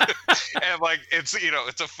 And like, it's,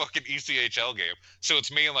 it's a fucking ECHL game. So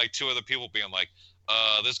it's me and like 2 other people being like,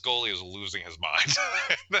 this goalie is losing his mind.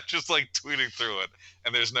 Not just like tweeting through it,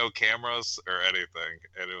 and there's no cameras or anything,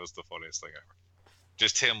 and it was the funniest thing ever.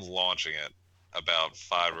 Just him launching it about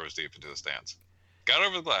 5 rows deep into the stands. Got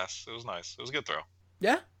over the glass. It was nice. It was a good throw.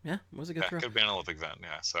 Yeah, it was a good throw. Could have been an Olympic event,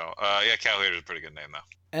 yeah. So, yeah, Cal Heater is a pretty good name, though.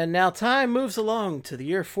 And now time moves along to the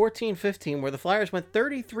year 14-15, where the Flyers went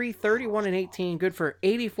 33-31-18, good for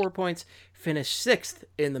 84 points, finished 6th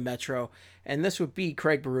in the Metro, and this would be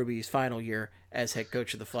Craig Berube's final year as head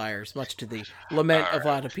coach of the Flyers, much to the lament of a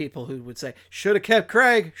lot of people who would say, should have kept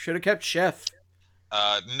Craig, should have kept Chef.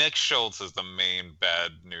 Nick Schultz is the main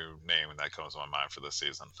bad new name that comes to my mind for this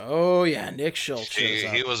season. Oh, yeah, Nick Schultz.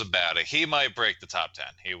 He was a baddie. He might break the top 10.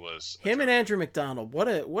 He was. Him and Andrew McDonald, what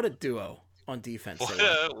a duo on defense.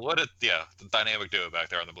 The dynamic duo back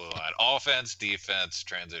there on the blue line. Offense, defense,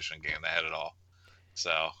 transition game. They had it all.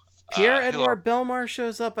 So Pierre-Edouard Bellemare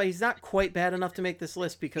shows up. He's not quite bad enough to make this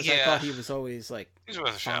list because I thought he was always like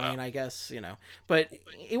fine, I guess, But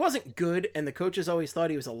he wasn't good, and the coaches always thought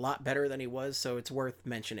he was a lot better than he was, so it's worth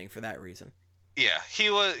mentioning for that reason. Yeah, he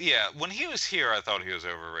was. Yeah, when he was here, I thought he was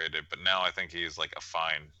overrated, but now I think he's like a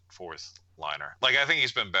fine 4th liner. Like, I think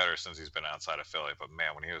he's been better since he's been outside of Philly, but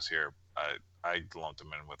man, when he was here, I lumped him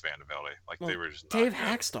in with Van de Velde. Like, they were just Dave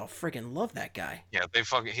Hackstall friggin' loved that guy. Yeah,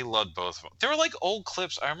 he loved both of them. There were like old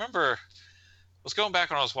clips. I remember I was going back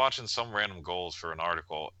when I was watching some random goals for an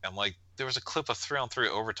article, and like there was a clip of 3-on-3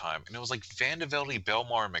 overtime, and it was like Van de Velde,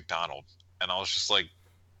 Bellemare, and McDonald, and I was just like,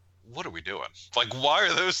 what are we doing? Like, why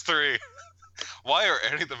are those 3? Why are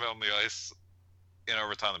any of them on the ice in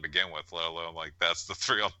overtime to begin with, let alone like that's the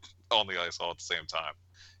 3 on the ice all at the same time?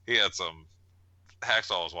 He had some.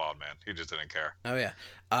 Hacksaw was wild, man. He just didn't care. Oh, yeah.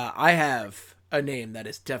 I have a name that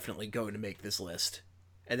is definitely going to make this list,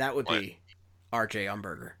 and that would be R.J.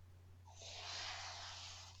 Umberger.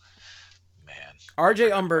 Man.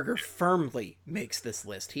 R.J. Umberger firmly makes this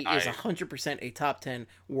list. He is 100% a top 10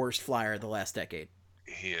 worst Flyer of the last decade.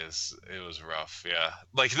 He is. It was rough, yeah.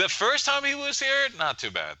 Like, the first time he was here, not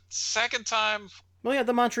too bad. Second time... Well, yeah,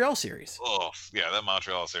 the Montreal series. Oh, yeah, that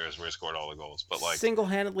Montreal series where he scored all the goals. But like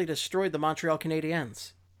single-handedly destroyed the Montreal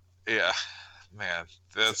Canadiens. Yeah. man,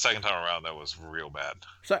 the second time around that was real bad.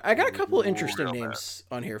 So I got a couple interesting Real bad. names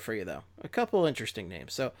on here for you, though. A couple interesting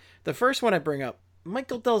names. So the first one I bring up,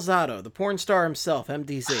 Michael Delzato, the porn star himself,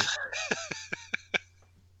 MDZ.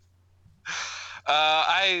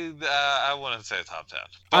 I wouldn't say top 10.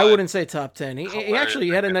 I wouldn't say top 10. He Hilarious. actually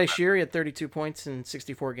had a nice year. He had 32 points in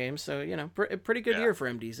 64 games. So, pretty good Yeah. year for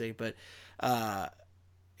MDZ. But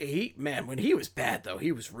when he was bad, though,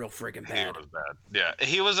 he was real friggin' He bad. was bad. Yeah,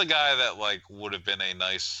 he was a guy that like would have been a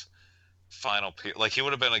nice final piece. Like he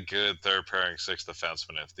would have been a good third pairing sixth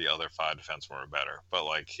defenseman if the other five defensemen were better. But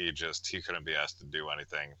like he couldn't be asked to do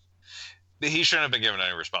anything. He shouldn't have been given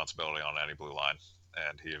any responsibility on any blue line,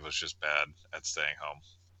 and he was just bad at staying home.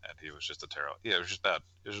 And he was just a terrible. Yeah, it was just bad.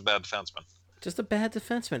 He was a bad defenseman. Just a bad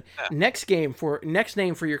defenseman. Yeah. Next name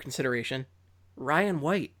for your consideration, Ryan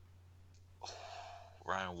White.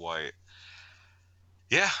 Ryan White.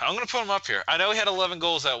 Yeah, I'm going to put him up here. I know he had 11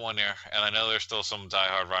 goals that one year, and I know there's still some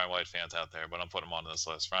diehard Ryan White fans out there, but I'm putting him on this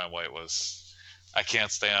list. Ryan White was... I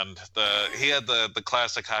can't stand he had the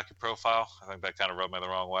classic hockey profile. I think that kind of rubbed me the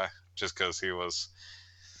wrong way, just because he was...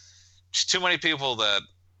 Just too many people that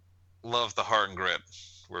love the heart and grit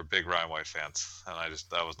were big Ryan White fans, and I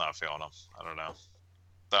was not feeling him. I don't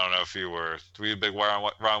know if you were you a big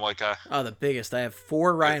Ryan White guy? Oh, the biggest. I have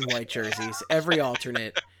 4 Ryan White jerseys, every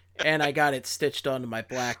alternate, and I got it stitched onto my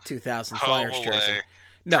black 2000 Flyers Home jersey. away,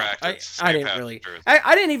 No, practice, I St. didn't Patrick's really. jersey.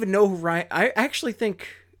 I didn't even know who Ryan. I actually think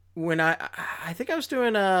when I think I was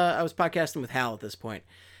doing I was podcasting with Hal at this point,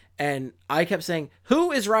 and I kept saying,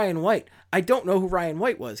 "Who is Ryan White?" I don't know who Ryan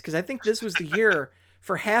White was because I think this was the year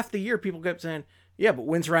for half the year people kept saying, "Yeah, but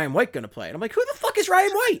when's Ryan White gonna play?" And I'm like, "Who the fuck is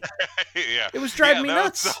Ryan White?" Yeah, It was driving me that was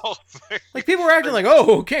nuts. the whole thing. Like people were acting like,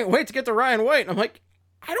 "Oh, can't wait to get to Ryan White," and I'm like,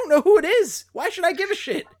 "I don't know who it is. Why should I give a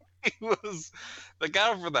shit?" He was the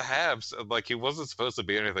guy for the Habs. Like he wasn't supposed to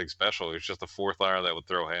be anything special. He was just a fourth liner that would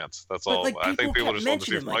throw hands. That's But all. like I think people kept just want to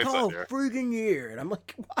see mentioning him, like, fights "Oh, that year. friggin' year," and I'm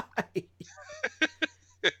like, "Why?"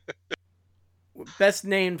 Best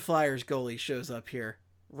named Flyers goalie shows up here.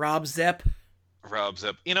 Rob Zepp. Rob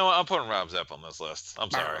Zepp. You know what? I'm putting Rob Zepp on this list. I'm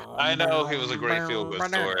sorry. I know he was a great feel-good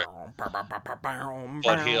story,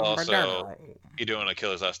 but he also... You doing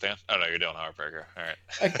Achilles Last Stand? Oh no, you're doing Heartbreaker. All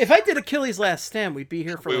right. If I did Achilles Last Stand, we'd be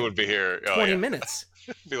here for We like would be here 20 minutes.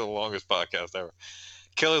 It'd be the longest podcast ever.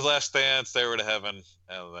 Achilles Last Stand, Stairway to Heaven,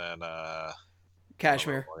 and then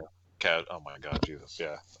Kashmir. Oh my God, Jesus!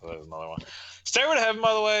 Yeah, there's another one. Stairway to Heaven,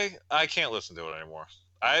 by the way, I can't listen to it anymore.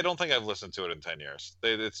 I don't think I've listened to it in 10 years.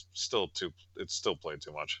 It's still played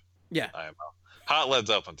too much. Yeah. I am hot Led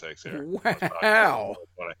Zeppelin takes here. Wow.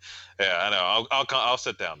 Yeah, I know. I'll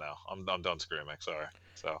sit down now. I'm done screaming. Sorry.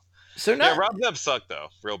 So Yeah, Rob Zepp sucked though,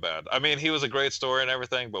 real bad. I mean, he was a great story and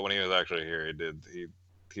everything, but when he was actually here,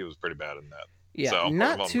 he was pretty bad in that. Yeah, So,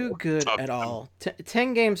 not too good at all.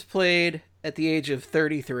 10 games played at the age of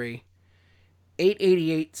 33.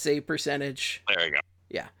 888 save percentage. There you go.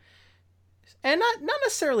 Yeah. And not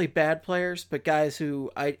necessarily bad players, but guys who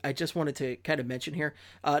I just wanted to kind of mention here.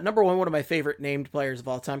 Number one of my favorite named players of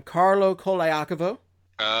all time, Carlo Koliakovo.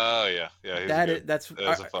 Oh yeah, That's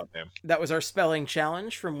a fun name. That was our spelling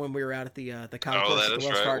challenge from when we were out at the concourse at the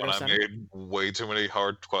Wells Fargo When Center. I made way too many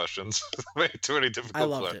hard questions, way too many difficult. I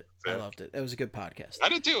loved questions. it. I loved it. It was a good podcast. I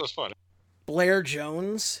did too. It was fun. Blair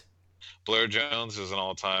Jones. Blair Jones is an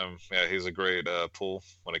all-time. Yeah, he's a great pull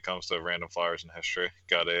when it comes to random Flyers in history.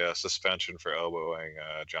 Got a suspension for elbowing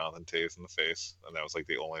Jonathan Toews in the face, and that was like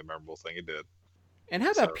the only memorable thing he did. And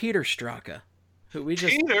how about Peter Straka, who we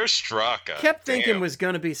just Peter Straka kept thinking was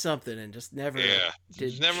going to be something and just never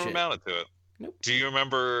did never shit. amounted to it. Nope. Do you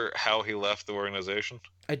remember how he left the organization?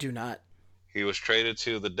 I do not. He was traded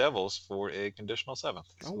to the Devils for a conditional seventh.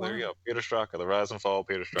 So there you go. Peter Straka, the rise and fall of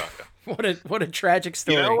Peter Straka. What a tragic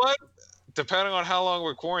story. You know what? Depending on how long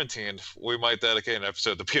we're quarantined, we might dedicate an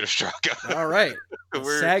episode to Peter Straka. All right.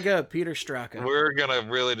 Saga of Peter Straka. We're gonna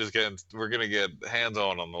really just get hands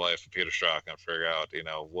on the life of Peter Straka and figure out,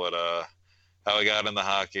 what how he got into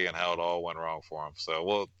hockey and how it all went wrong for him. So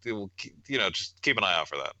we'll just keep an eye out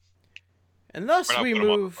for that. And thus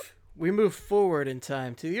we move forward in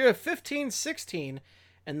time to the year of 1516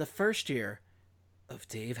 and the first year of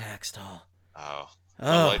Dave Haxtell.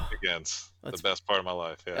 My life begins. The best part of my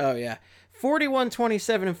life, yeah. Oh, yeah. 41,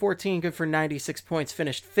 27, and 14, good for 96 points.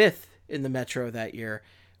 Finished 5th in the Metro that year,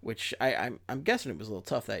 which I'm guessing it was a little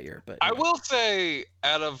tough that year. But I will say,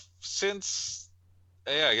 since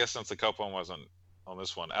the Cup one wasn't on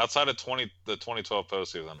this one, outside of the 2012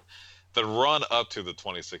 postseason, the run up to the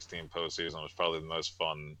 2016 postseason was probably the most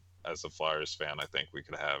fun as a Flyers fan I think we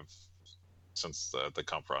could have since the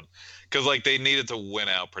Cup run, because like they needed to win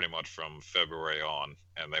out pretty much from February on,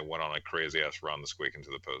 and they went on a crazy ass run to squeak into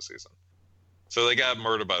the postseason. So they got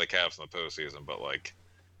murdered by the Caps in the postseason, but like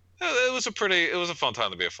it was a fun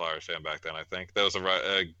time to be a Flyers fan back then. I think that was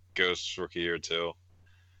a Ghost rookie year too,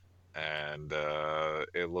 and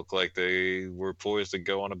it looked like they were poised to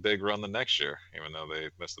go on a big run the next year, even though they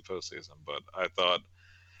missed the postseason. But I thought.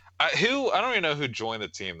 I don't even know who joined the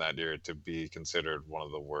team that year to be considered one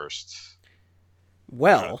of the worst.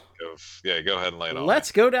 Well, go ahead and lay it on.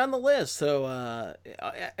 Let's go down the list. So,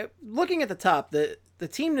 looking at the top, the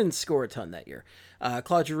team didn't score a ton that year.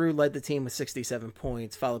 Claude Giroux led the team with 67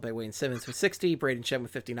 points, followed by Wayne Simmons with 60, Braden Shen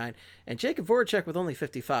with 59, and Jacob Voracek with only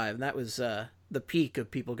 55. And that was the peak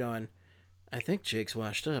of people going, I think Jake's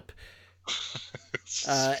washed up.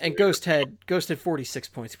 And Ghost had 46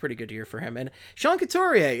 points, pretty good year for him. And Sean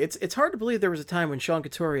Couturier, it's hard to believe there was a time when Sean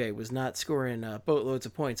Couturier was not scoring boatloads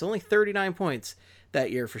of points. Only 39 points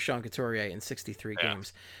that year for Sean Couturier in 63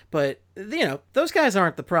 games. But those guys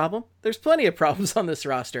aren't the problem. There's plenty of problems on this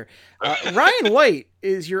roster. Ryan White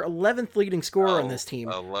is your 11th leading scorer on this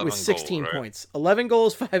team with 16 points, 11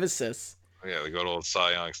 goals, 5 assists. Yeah, the good old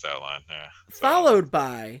Cy Young stat line. Yeah. Followed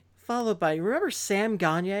by remember Sam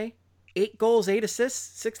Gagner? 8 goals, 8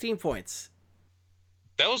 assists, 16 points.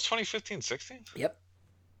 That was 2015-16? Yep.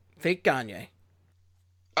 Fake Gagner.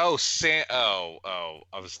 Oh, Sam. Oh.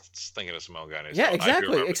 I was thinking of Simone Gagner. Yeah,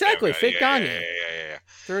 exactly. Fake Gagner. Yeah.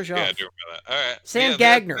 Throws you off. I do remember that. All right. Sam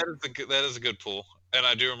Gagner. That is a good pull. And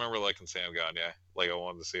I do remember liking Sam Gagner. Like, I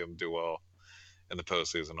wanted to see him do well in the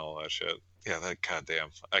postseason and all that shit. Yeah, goddamn.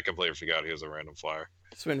 I completely forgot he was a random Flyer.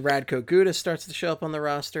 So when Radko Gudas starts to show up on the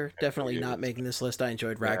roster, definitely not making this list. I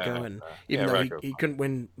enjoyed Radko, and even though he couldn't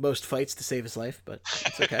win most fights to save his life, but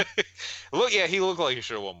it's okay. Look, yeah, he looked like he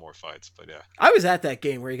should have won more fights, but yeah. I was at that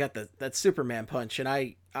game where he got that Superman punch, and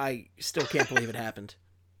I still can't believe it happened.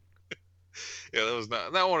 Yeah, that was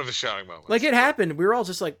not one of his shining moments. Like, it happened. We were all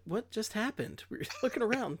just like, what just happened? We were looking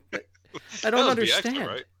around. I don't understand. BXA,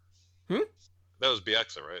 right? That was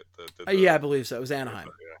BXA, right? Yeah, I believe so. It was Anaheim.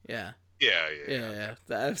 Yeah. Yeah.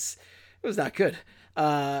 It was not good.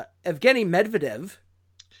 Evgeny Medvedev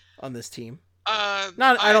on this team. I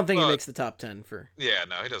don't think he makes the top 10 for. Yeah,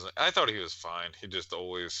 no, he doesn't. I thought he was fine. He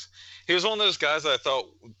was one of those guys that I thought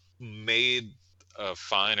made a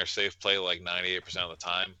fine or safe play like 98% of the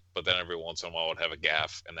time, but then every once in a while would have a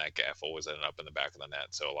gaffe, and that gaffe always ended up in the back of the net.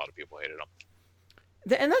 So a lot of people hated him.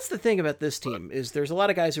 And that's the thing about this team is there's a lot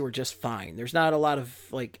of guys who are just fine. There's not a lot of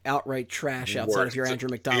like outright trash outside of your Andrew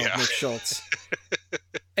McDonald, Nick Schultz,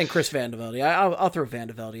 and Chris Van de Velde. I'll throw Van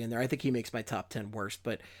de Velde in there. I think he makes my top 10 worst.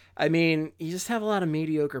 But I mean, you just have a lot of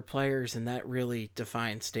mediocre players, and that really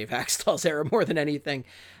defines Dave Axtell's era more than anything.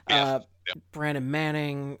 Brandon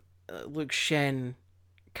Manning, Luke Schenn,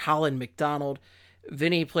 Colin McDonald.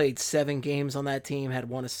 Vinny played 7 games on that team, had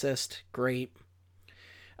 1 assist. Great.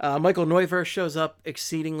 Michael Neuvirth shows up,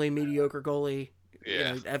 exceedingly mediocre goalie.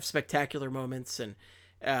 Yeah. Have spectacular moments, and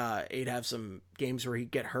he'd have some games where he'd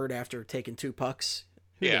get hurt after taking 2 pucks.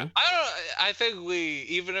 Yeah, I think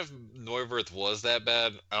even if Neuvirth was that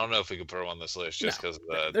bad, I don't know if we could put him on this list just because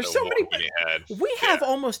there's so many. He had. We have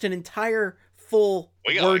almost an entire full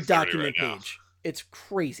Word document right page. It's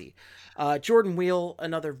crazy. Jordan Wheel,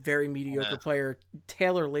 another very mediocre player.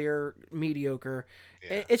 Taylor Lear, mediocre.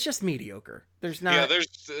 Yeah. It's just mediocre. There's not. Yeah, there's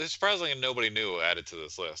surprisingly nobody new added to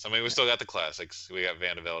this list. I mean, we still got the classics. We got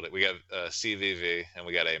Van de Velde, we got CVV, and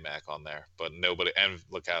we got AMAC on there, but nobody, and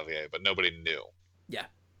LeCavier, but nobody new. Yeah.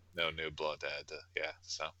 No new blood to add to. Yeah,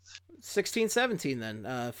 so. 16-17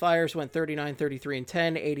 then. Flyers went 39, 33, and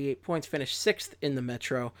 10, 88 points, finished 6th in the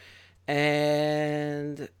Metro.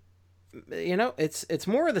 And, it's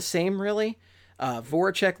more of the same, really.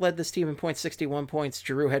 Voracek led this team in points, 61 points.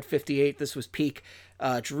 Giroux had 58. This was peak.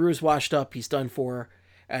 Giroux's washed up. He's done for,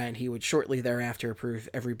 and he would shortly thereafter prove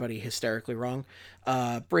everybody hysterically wrong.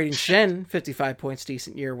 Braden Shen, 55 points,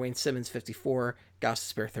 decent year. Wayne Simmons, 54.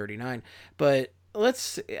 Gostisbehere, 39. But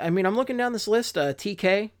I'm looking down this list.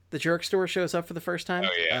 TK, the Jerk Store, shows up for the first time.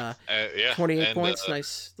 Oh, yeah. 28 points.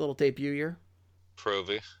 Nice little debut year.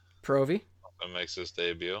 Provy. That makes his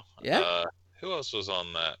debut. Yeah. Who else was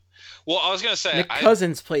on that? Well, I was going to say... Nick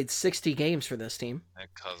Cousins played 60 games for this team.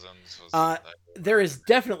 Nick Cousins was... there is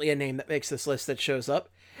definitely a name that makes this list that shows up.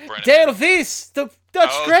 Dale Weiss, the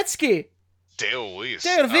Dutch Gretzky. Dale Weiss.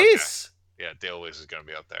 Dale Weiss. Okay. Yeah, Dale Weiss is going to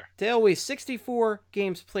be up there. Dale Weiss, 64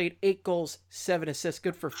 games played, 8 goals, 7 assists,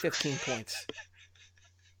 good for 15 points.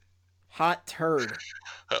 Hot turd.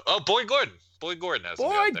 Boyd Gordon. Boyd Gordon has to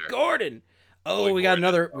be up there. Boyd Gordon. Oh, we got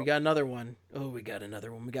another one. We got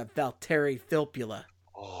Valtteri Filppula.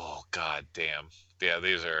 Oh god damn. Yeah,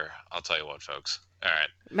 these are. I'll tell you what, folks. All right.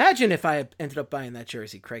 Imagine if I had ended up buying that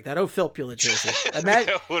jersey, Craig. That O'Filpula jersey.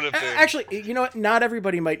 That would have been. Actually, you know what? Not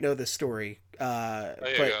everybody might know this story. There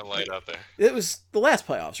you But go, light out there. it was the last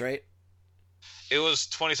playoffs, right? It was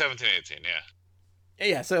 2017-18, yeah.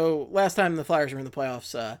 Yeah. So last time the Flyers were in the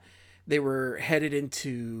playoffs, they were headed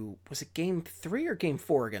into, was it Game 3 or Game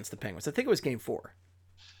 4 against the Penguins? I think it was Game 4.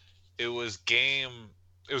 It was game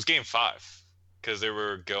 5 because they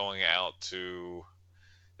were going out to.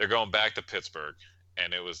 They're going back to Pittsburgh,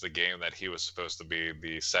 and it was the game that he was supposed to be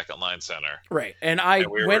the second line center. Right. And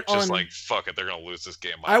We were just like, fuck it, they're gonna lose this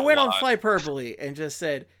game. I went on Flyperbole and just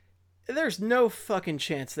said, there's no fucking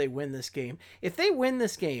chance they win this game. If they win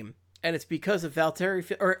this game and it's because of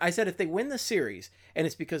Valtteri, or I said if they win the series and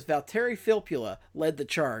it's because Valtteri Filppula led the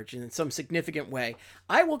charge in some significant way,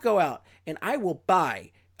 I will go out and I will buy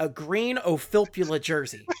a green O'Filppula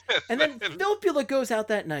jersey. And then Filppula goes out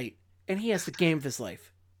that night and he has the game of his life.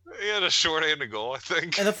 He had a short-handed goal, I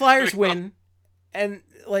think. And the Flyers win. And,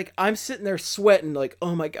 like, I'm sitting there sweating, like,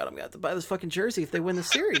 oh, my God, I'm going to have to buy this fucking jersey if they win the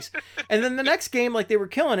series. And then the next game, like, they were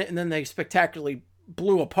killing it, and then they spectacularly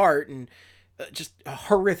blew apart in just a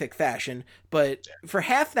horrific fashion. But for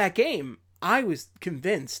half that game, I was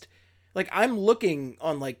convinced. Like, I'm looking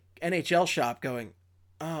on, like, NHL Shop going,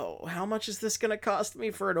 oh, how much is this going to cost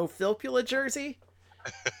me for an O'Filppula jersey?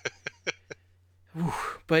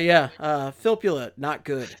 But, yeah, Filppula, not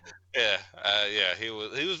good. Yeah, he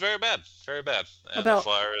was very bad, very bad. And the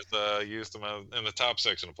Flyers used him in the top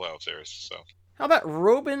 6 in the playoff series. So how about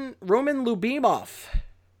Roman Lyubimov?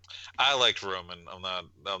 I liked Roman. I'm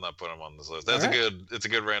not putting him on this list. That's It's a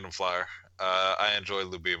good random Flyer. I enjoyed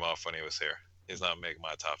Lyubimov when he was here. He's not making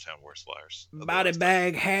my top 10 worst Flyers. Body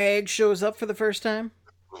bag Hag shows up for the first time.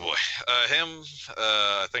 Boy, him.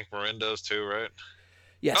 I think Marindo's too, right?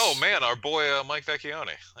 Yes. Oh man, our boy Mike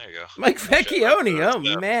Vecchione. There you go. Mike Vecchione.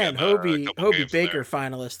 Oh man, Hobie Baker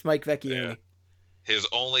finalist. Mike Vecchione. Yeah. His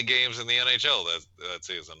only games in the NHL that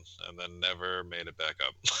season, and then never made it back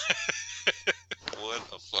up. What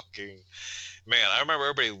a fucking man! I remember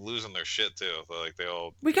everybody losing their shit too. Like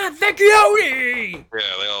we got Vecchione. Yeah,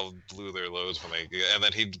 they all blew their loads when and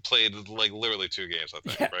then he played like literally 2 games, I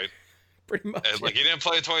think, right? Pretty much. And, like he didn't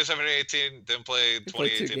play 2017-18, didn't play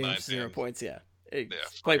 2018-19. 0 points, yeah. He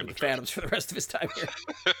played with the Phantoms for the rest of his time here.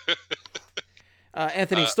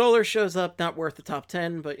 Anthony Stoller shows up, not worth the top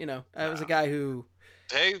 10, but that was a guy who.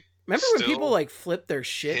 Hey, remember when people like flipped their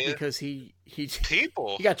shit because he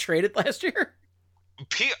got traded last year?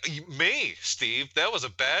 Me, Steve, that was a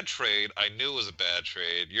bad trade. I knew it was a bad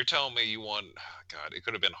trade. You're telling me you won? God, it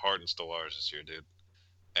could have been Hart and Stolarz this year, dude.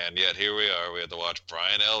 And yet here we are. We had to watch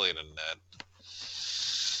Brian Elliott in that.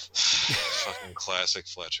 Fucking classic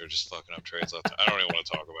Fletcher, just fucking up trades. I don't even want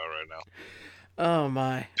to talk about it right now. Oh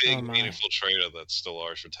my! Big meaningful trade of that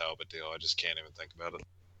Stolarz for Talbot deal. I just can't even think about it.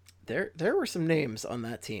 There were some names on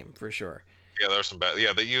that team for sure. Yeah, there's some bad.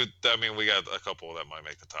 Yeah, we got a couple that might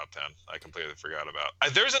make the top 10. I completely forgot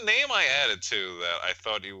about. There's a name I added too that I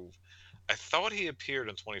thought he appeared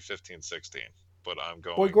in 2015-16, but I'm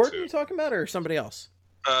going. Boy Gordon, you talking about, or somebody else?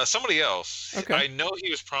 Somebody else. Okay. I know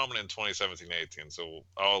he was prominent in 2017-18, so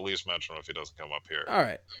I'll at least mention him if he doesn't come up here. All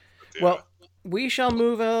right. Yeah. Well, we shall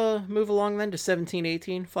move along then to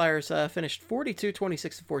 17-18. Flyers finished 42,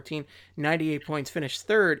 26-14, 98 points, finished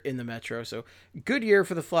third in the Metro. So good year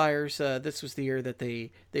for the Flyers. This was the year that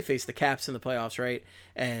they faced the Caps in the playoffs, right?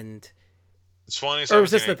 And or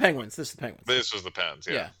was this the Penguins? This is the Penguins. This was the Pens,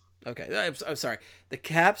 yeah. Okay. I'm sorry. The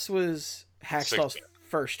Caps was Hackstall's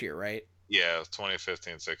first year, right? Yeah,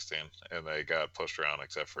 2015-16, and they got pushed around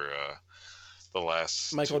except for the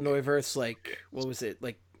last. Michael Neuwirth's what was it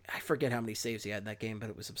like? I forget how many saves he had in that game, but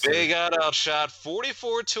it was absurd. They got outshot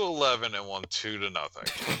 44-11 and won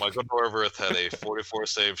 2-0. Michael Neuwirth had a 44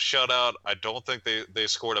 save shutout. I don't think they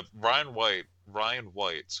scored a. Ryan White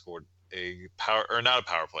scored not a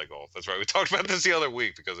power play goal. That's right. We talked about this the other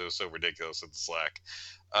week because it was so ridiculous in the Slack.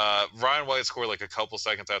 Ryan White scored like a couple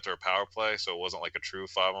seconds after a power play, so it wasn't like a true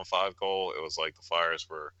 5-on-5 goal. It was like the Flyers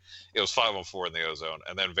it was 5-on-4 in the ozone,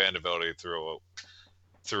 and then Van de Velde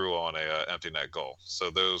threw on a empty net goal. So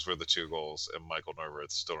those were the 2 goals, and Michael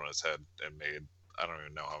Neuwirth stood on his head and made, I don't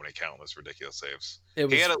even know how many countless ridiculous saves.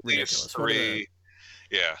 He had at least 3.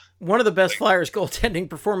 Yeah. One of the best Flyers goaltending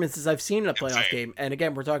performances I've seen in a playoff game. And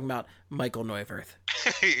again, we're talking about Michael Neuwirth.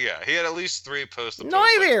 Yeah, he had at least 3 post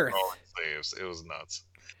Neuwirth saves. It was nuts.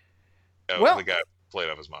 Well, the guy played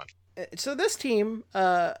off his mind. So this team,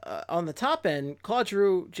 on the top end, Claude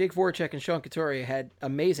Giroux, Jake Voracek, and Sean Couturier had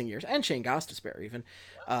amazing years, and Shane Gostisbehere even.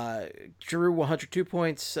 Giroux 102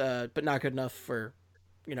 points, but not good enough for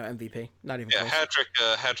MVP. Not even Yeah, close. hat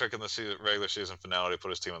trick in the regular season finale to put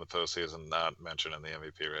his team in the postseason, not mentioned in the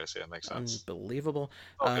MVP race. Yeah, makes sense. Unbelievable.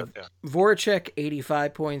 Good, yeah. Voracek,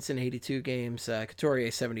 85 points in 82 games.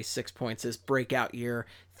 Couturier, 76 points. His breakout year.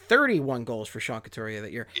 31 goals for Sean Couturier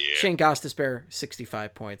that year. Yeah. Shane Gostisbehere,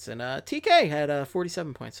 65 points. And TK had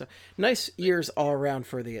 47 points. So nice years all around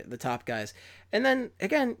for the top guys. And then,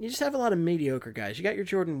 again, you just have a lot of mediocre guys. You got your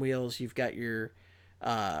Jordan Wheels. You've got your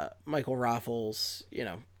Michael Raffles,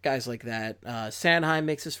 guys like that. Sanheim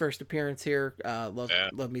makes his first appearance here.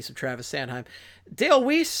 Love me some Travis Sanheim. Dale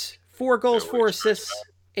Weiss, 4 goals, 4 assists,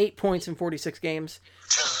 8 points in 46 games.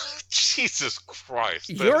 Jesus Christ.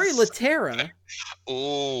 Yuri Laterra.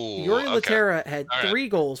 Ooh. Yuri okay. Laterra had All right. 3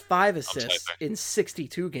 goals, 5 assists in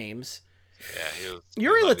 62 games. Yeah,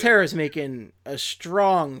 Yuri Laterra is making a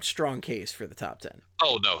strong case for the top 10.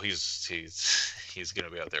 Oh no, he's gonna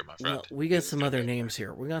be out there, my friend. Well, we got some other names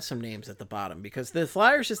here. We got some names at the bottom because the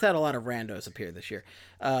Flyers just had a lot of randos appear this year.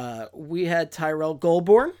 We had Tyrell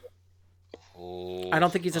Goulbourne. I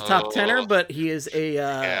don't think he's a top 10er, but he is a.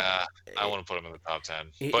 Yeah, I want to put him in the top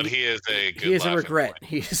 10. But he is a good. He is a regret. Point.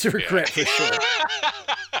 He is a regret for sure.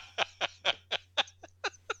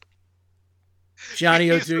 Johnny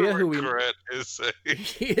Oduya, who he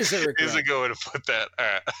is a regret. Is a good way to put that.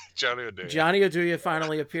 Johnny Oduya. Johnny Oduya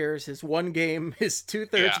finally appears. His one game, his 2/3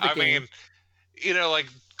 of the game. I mean, like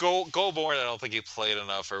Goulbourne, I don't think he played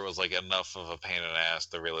enough or was like enough of a pain in the ass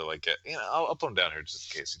to really like get. I'll put him down here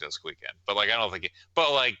just in case he does squeak in. But like, I don't think.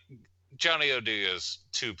 But like, Johnny Oduya's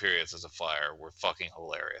 2 periods as a Flyer were fucking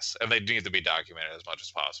hilarious, and they need to be documented as much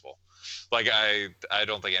as possible. Like, I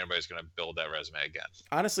don't think anybody's going to build that resume again.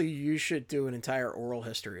 Honestly, you should do an entire oral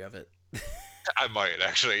history of it. I might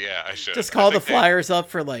actually. Yeah, I should. Just call the Flyers up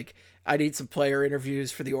for like, I need some player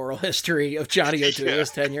interviews for the oral history of Johnny Oduya's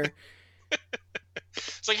tenure.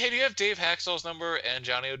 It's like, hey, do you have Dave Haxall's number and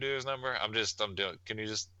Johnny Oduya's number? I'm doing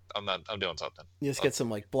something. You just get some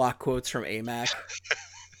like block quotes from AMAC.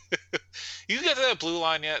 You get to that blue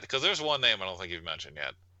line yet? Because there's one name I don't think you've mentioned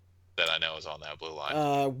yet that I know is on that blue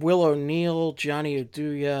line. Will O'Neill, Johnny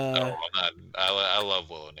Oduya. No, I'm not. I love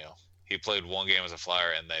Will O'Neill. He played one game as a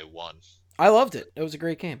Flyer and they won. I loved it. It was a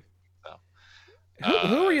great game. So,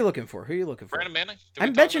 who are you looking for? Who are you looking for? Brandon Manning? I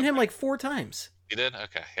mentioned him like 4 times. You did?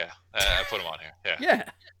 Okay, yeah. I put him on here. Yeah. Yeah.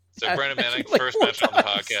 So Brandon Manning, like first mention on the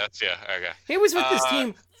podcast. Yeah, okay. He was with this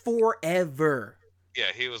team forever.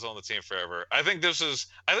 Yeah, he was on the team forever. I think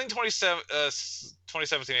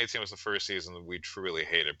 2017-18 was the first season that we truly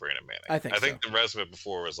hated Brandon Manning. I think the rest of it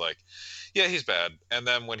before was like, yeah, he's bad. And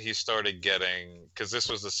then when he started getting, because this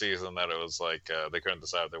was the season that it was like they couldn't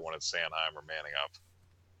decide if they wanted Sanheim or Manning up,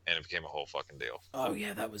 and it became a whole fucking deal. Oh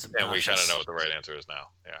yeah, that was. And we kind of know what the right answer is now.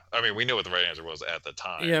 Yeah, I mean, we knew what the right answer was at the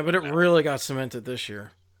time. Yeah, but it really got cemented this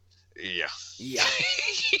year. Yeah. Yeah.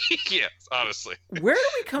 Yeah, honestly. Where do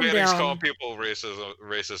we come down? Calling people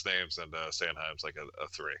racist names, and Sanheim's like a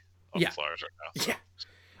 3 on the Flyers right now. So. Yeah.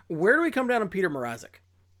 Where do we come down on Peter Mrazek?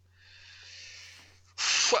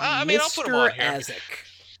 Well, I mean, I'll put him on here.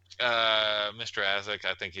 Mr. Azek,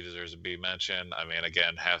 I think he deserves to be mentioned. I mean,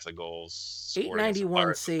 again, half the goals.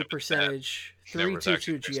 891 save percentage,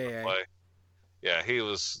 322 GAA. Yeah, he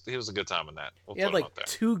was a good time in that. He had like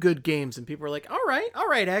 2 good games, and people were like, all right,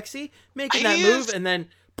 Exy, making that move, and then...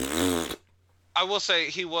 I will say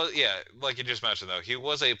he was, like you just mentioned, though, he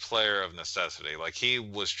was a player of necessity. Like, he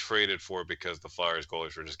was traded for because the Flyers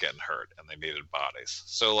goalies were just getting hurt, and they needed bodies.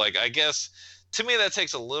 So, like, I guess, to me, that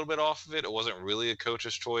takes a little bit off of it. It wasn't really a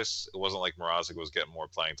coach's choice. It wasn't like Mrazek was getting more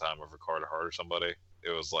playing time over Carter Hart or somebody. It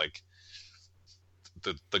was like...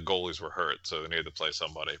 The goalies were hurt, so they needed to play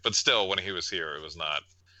somebody. But still, when he was here, it was not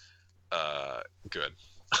good.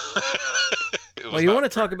 Well, you want to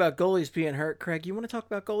talk about goalies being hurt, Craig? You want to talk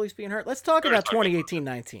about goalies being hurt? Let's talk about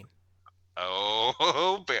 2018-19.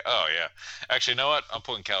 Oh, yeah. Actually, you know what? I'm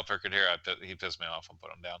putting Cal Pickard here. He pissed me off. I'm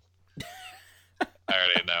putting him down. I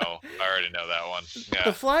already know that one. Yeah.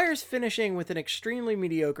 The Flyers finishing with an extremely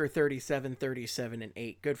mediocre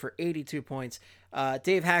 37-37-8, good for 82 points.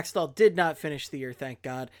 Dave Haxtell did not finish the year, thank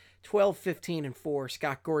God. 12-15-4.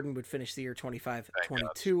 Scott Gordon would finish the year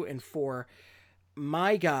 25-22-4.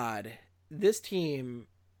 My God, this team.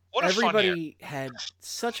 Everybody had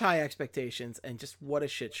such high expectations, and just what a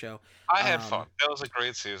shit show. I had fun. That was a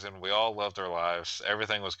great season. We all loved our lives.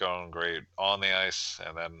 Everything was going great on the ice,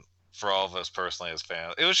 and then for all of us personally as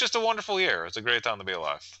fans, it was just a wonderful year. It's a great time to be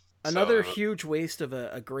alive. Another huge waste of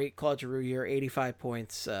a great Claude Giroux year, 85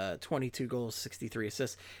 points, 22 goals, 63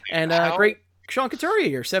 assists, and great Sean Couturier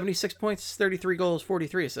year, 76 points, 33 goals,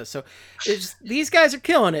 43 assists. So these guys are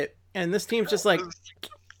killing it, and this team's just like,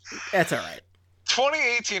 that's all right.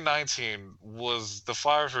 2018-19 was the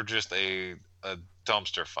Flyers were just a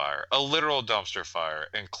dumpster fire, a literal dumpster fire,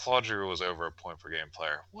 and Claude Giroux was over a point per game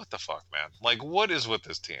player. What the fuck, man? Like, what is with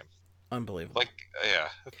this team? Unbelievable. Like, yeah,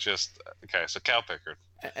 just okay. So Cal Pickard.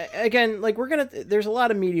 Again, like there's a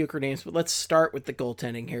lot of mediocre names, but let's start with the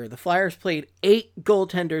goaltending here. The Flyers played 8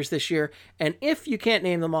 goaltenders this year, and if you can't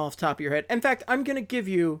name them all off the top of your head, in fact, I'm gonna give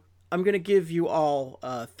you all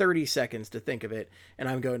 30 seconds to think of it, and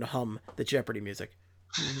I'm going to hum the Jeopardy music.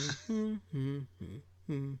 Can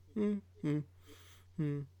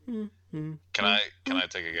I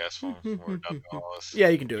take a guess when we're done with all this? Yeah,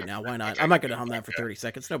 you can do it now. Why not? Okay. I'm not going to hum that for 30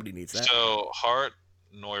 seconds. Nobody needs that. So Hart,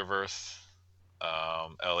 Neuwirth,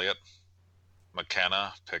 Elliott,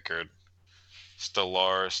 McKenna, Pickard,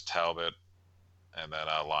 Stolarz, Talbot, and then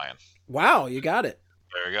Lyon. Wow, you got it.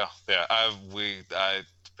 There you go. Yeah,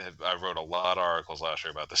 I wrote a lot of articles last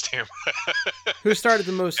year about this team. Who started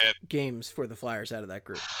the most games for the Flyers out of that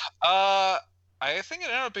group? I think it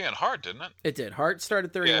ended up being Hart, didn't it? It did. Hart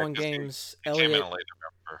started 31 games. He came in late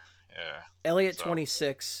November. Yeah. Elliott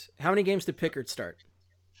 26. How many games did Pickard start?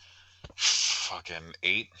 Fucking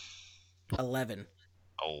 8. 11.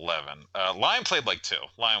 Lyon played like 2.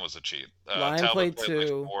 Lyon was a cheat. Lyon Talbot played 2. Like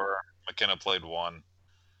 4. McKenna played 1.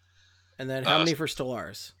 And then how many for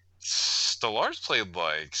Stolarz? Stolarz played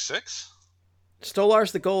like 6.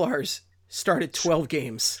 Stolarz, the goalers, started 12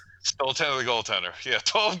 games. Goaltender, the goaltender. Yeah,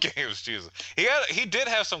 12 games. Jesus, he did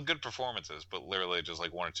have some good performances, but literally just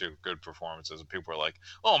like 1 or 2 good performances, and people were like,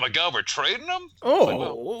 "Oh my god, we're trading him."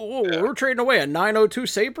 We're trading away a .902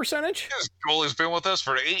 save percentage. This goalie's been with us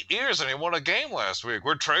for 8 years, and he won a game last week.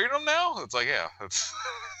 We're trading him now. It's like, yeah,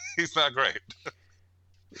 he's not great.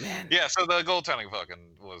 Man. Yeah, so the goaltending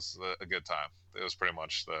fucking was a good time. It was pretty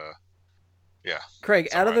much Craig,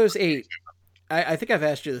 out of those 8. I think I've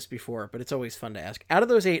asked you this before, but it's always fun to ask. Out of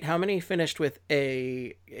those 8, how many finished with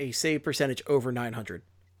a save percentage over 900?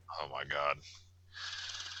 Oh my god.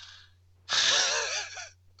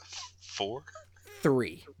 4?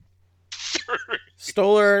 3.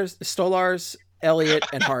 Stolarz, Elliott,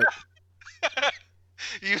 and Hart.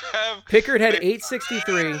 Pickard had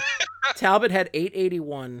 863. Talbot had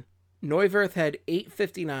 881. Neuwirth had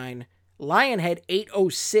 859. Lyon had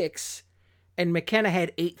 806. And McKenna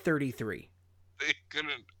had 833.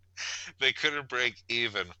 They couldn't break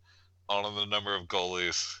even on the number of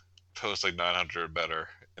goalies posting 900 or better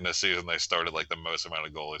in a season they started like the most amount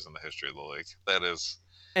of goalies in the history of the league. That's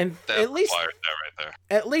at least right there.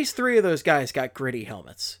 At least 3 of those guys got gritty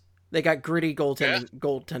helmets. They got gritty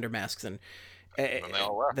goaltender masks, and they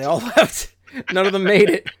all left. They all left. None of them made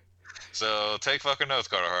it. So take fucking notes,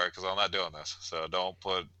 Carter Hart, because I'm not doing this. So don't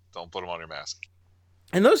put them on your mask.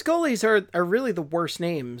 And those goalies are really the worst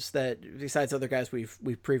names that, besides other guys we've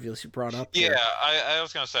previously brought up. Yeah, I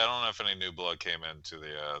was gonna say I don't know if any new blood came into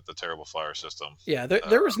the terrible Flyer system. Yeah,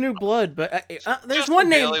 there was new blood, but there's one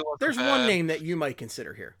name. There's one name that you might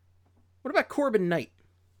consider here. What about Corbin Knight?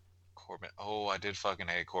 Oh, I did fucking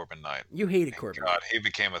hate Corbin Knight. You hated Corbin. God, he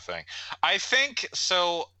became a thing. I think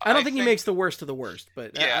so. I don't think he makes the worst of the worst,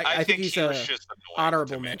 but yeah, I think he's a just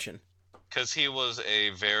honorable mention because he was a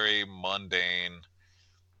very mundane.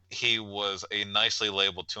 He was a nicely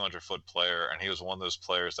labeled 200-foot player, and he was one of those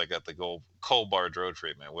players that got the Cole Bardreau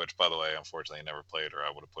treatment, which, by the way, unfortunately, he never played, or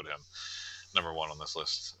I would have put him number 1 on this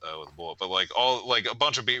list with a bullet. But like a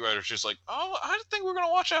bunch of beat writers just like, oh, I think we're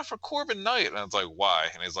gonna watch out for Corbin Knight, and it's like, why?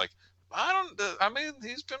 And he's like, I mean,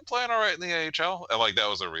 he's been playing all right in the AHL, and like that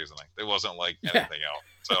was the reasoning. It wasn't like anything else.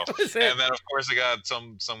 So, and then of course he got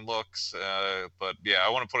some looks, but yeah, I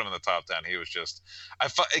want to put him in the top 10. He was just,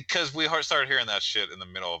 because we started hearing that shit in the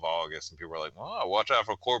middle of August, and people were like, "Well, watch out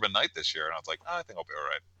for Corbin Knight this year," and I was like, I think I'll be all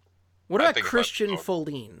right. What about Christian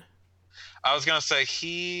Folin? I was gonna say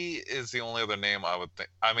he is the only other name I would think.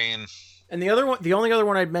 I mean, and the only other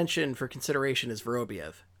one I'd mention for consideration is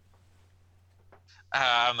Vorobiev.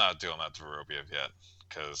 I'm not doing that to Vorobiev yet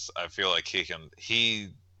because I feel like he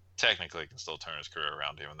technically can still turn his career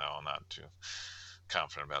around, even though I'm not too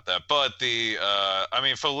confident about that. But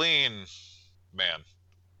Folin, man,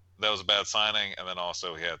 that was a bad signing, and then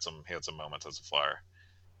also he had some moments as a Flyer.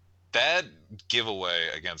 That giveaway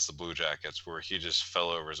against the Blue Jackets where he just fell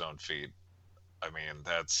over his own feet. I mean,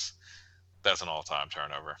 that's an all-time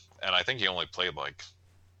turnover, and I think he only played like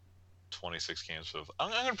 26 games. So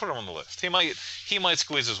I'm going to put him on the list. He might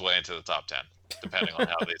squeeze his way into the top 10, depending on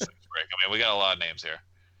how these things break. I mean, we got a lot of names here.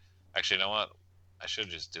 Actually, you know what? I should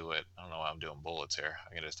just do it. I don't know why I'm doing bullets here.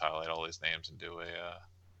 I can just highlight all these names and do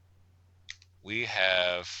we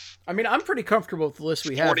have... I mean, I'm pretty comfortable with the list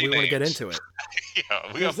we have. We want to get into it.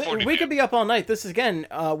 Yeah, we got 40 We could be up all night. This is, again,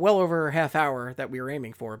 well over a half hour that we were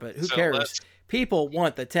aiming for, but who cares? People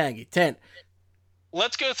want the Tangy 10.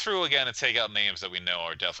 Let's go through again and take out names that we know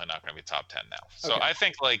are definitely not going to be top 10 now. So Okay. I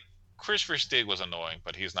think like Chris Versteeg was annoying,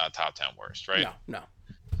 but he's not top 10 worst, right? No.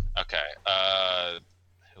 Okay.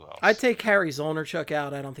 Who else? I'd take Harry Zolnarchuk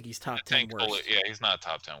out. I don't think he's top 10 worst. Yeah, he's not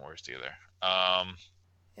top 10 worst either.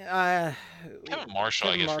 Kevin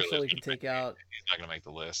Marshall, I guess. Marshall really you can take out. He's not going to make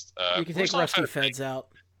the list. You can take Rusty Feds out.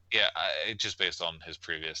 Yeah, just based on his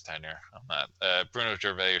previous tenure. I'm not. Bruno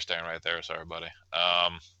Gervais, you're staying right there. Sorry, buddy.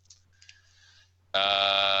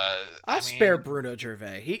 I'll spare Bruno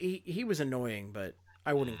Gervais. He was annoying, but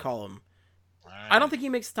I wouldn't call him. Right. I don't think he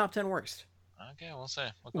makes the top 10 worst. Okay, we'll see.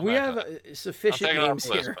 We have sufficient names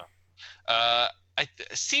here.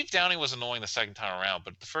 Steve Downey was annoying the second time around,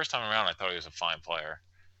 but the first time around, I thought he was a fine player.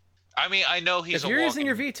 I mean, I know he's. If you're using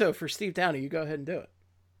your veto for Steve Downey, you go ahead and do it.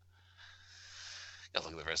 Gotta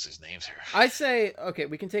look at the rest of his names here. I say, okay,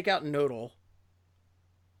 we can take out Nodal.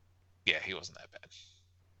 Yeah, he wasn't that bad.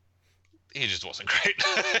 He just wasn't great.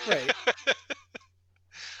 Right.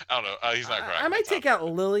 I don't know. He's not great. I might take out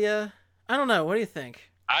Lilia. I don't know. What do you think?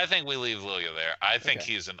 I think we leave Lilia there. I think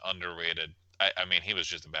he's an underrated. I mean, he was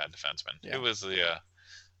just a bad defenseman. Yeah. It was the.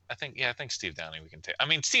 I think Steve Downey we can take. I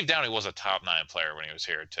mean, Steve Downey was a top 9 player when he was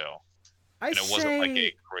here too. And it wasn't like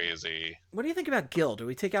a crazy. What do you think about Gill? Do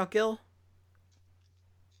we take out Gill?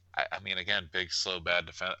 I mean, again, big, slow, bad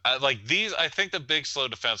defense. Like these, I think the big, slow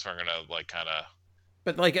defensemen are gonna like kind of.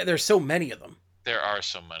 But like, there's so many of them. There are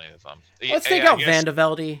so many of them. Let's take out Van de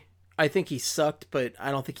Velde. I think he sucked, but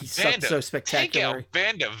I don't think he sucked so spectacularly. Take out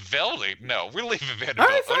Van de Velde. No, we're leaving Van de Velde. All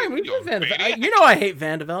right, fine. We leave Van de Velde. You know I hate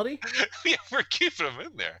Van de Velde. Yeah, we're keeping him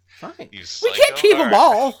in there. Fine. We can't keep them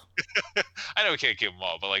all. I know we can't keep them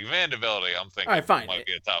all, but like Van de Velde, I'm thinking all right, fine. Might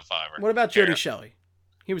be a top 5er. What about Jody Shelley?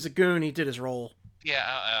 He was a goon. He did his role. Yeah,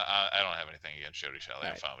 I don't have anything against Jody Shelley.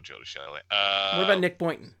 I'm fine with Jody Shelley. What about Nick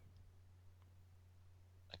Boynton?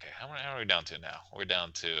 Okay, how are we down to now? We're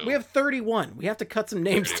down to. We have 31. We have to cut some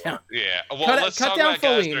names 31. down. Yeah. Well, let's talk about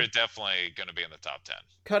guys that are definitely going to be in the top 10.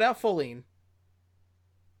 Cut out Foligno.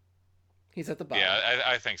 He's at the bottom. Yeah,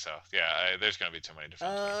 I think so. Yeah, there's going to be too many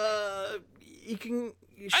defense.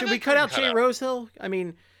 Should we cut out Jay Rosehill? I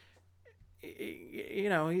mean, you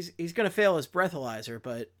know, he's going to fail his breathalyzer,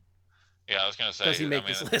 but. Yeah, I was going to say. Does he make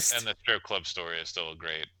this list? And the strip club story is still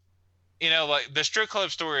great. You know, like the strip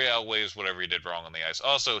club story outweighs whatever he did wrong on the ice.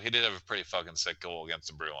 Also, he did have a pretty fucking sick goal against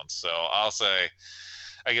the Bruins. So I'll say,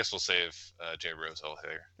 I guess we'll save Jay Rosehill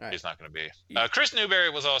here. Right. He's not going to be. Chris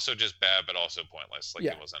Newberry was also just bad, but also pointless. Like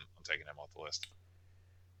he wasn't. I'm taking him off the list.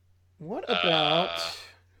 What about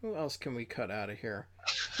who else can we cut out of here?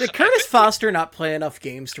 Did Curtis Foster not play enough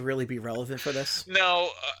games to really be relevant for this?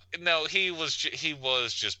 No, he was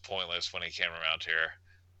just pointless when he came around here.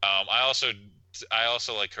 I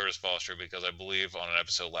also like Curtis Foster because I believe on an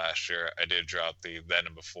episode last year I did drop the then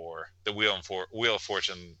and before the Wheel of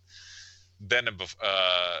Fortune, then and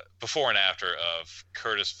before and after of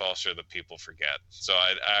Curtis Foster, the people forget. So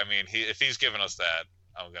I mean if he's giving us that,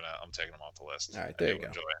 I'm taking him off the list. All right, there you go.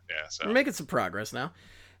 Enjoy it. Yeah, so we're making some progress now.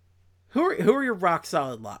 Who are your rock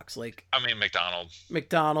solid locks? Like I mean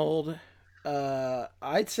McDonald.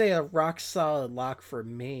 I'd say a rock solid lock for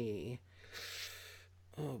me.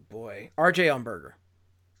 Oh boy, R.J. Umberger.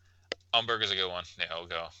 Umberger's a good one. Yeah, I'll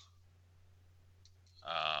go.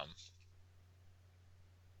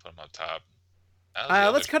 Put him up top.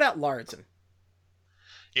 Let's cut out Lauritsen.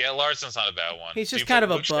 Yeah, Lauritsen's not a bad one. He's just kind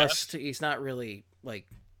of a bust. He's not really like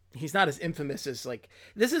he's not as infamous as like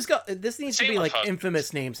this needs to be like Huskins.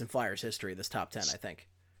 Infamous names in Flyers history. This top 10, I think.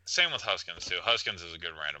 Same with Huskins too. Huskins is a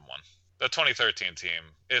good random one. The 2013 team,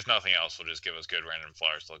 if nothing else, will just give us good random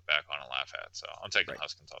Flyers to look back on and laugh at. So I'm taking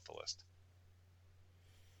Huskins off the list.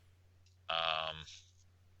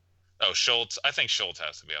 Schultz. I think Schultz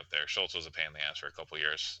has to be up there. Schultz was a pain in the ass for a couple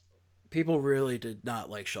years. People really did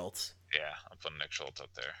not like Schultz. Yeah, I'm putting Nick Schultz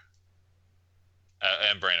up there.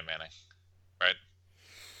 And Brandon Manning, right?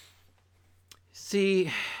 See,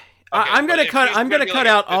 okay, I'm gonna cut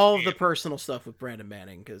out all of the personal stuff with Brandon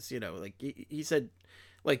Manning because like he said.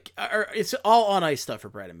 Like, it's all on ice stuff for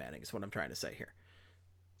Brandon Manning is what I'm trying to say here.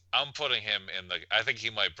 I'm putting him I think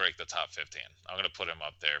he might break the top 15. I'm going to put him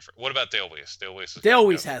up there. What about Dale Weiss? Dale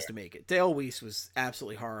Weiss has to make it. Dale Weiss was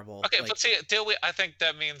absolutely horrible. Okay, but see, Dale Weiss, I think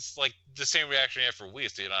that means, like, the same reaction you have for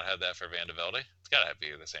Weiss. Do you not have that for Van de Velde? It's got to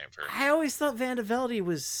be the same for... I always thought Van de Velde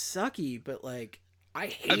was sucky, but, like, I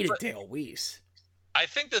hated Dale Weiss. I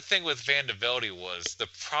think the thing with Van de Velde was the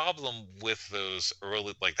problem with those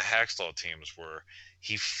early, like, the Hackstall teams were...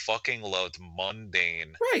 He fucking loved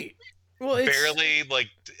mundane, right? Well, it's... barely like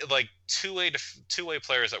two-way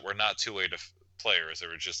players that were not two-way players that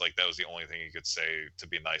were just like that was the only thing you could say to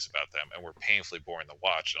be nice about them, and were painfully boring to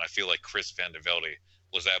watch. And I feel like Chris Van de Velde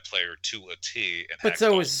was that player to a T, and But Hextall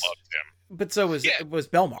so was loved him. But so was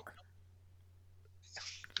Belmar.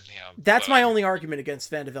 Yeah, That's my only argument against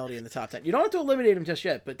Van de Velde in the top 10. You don't have to eliminate him just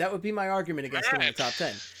yet, but that would be my argument against him in the top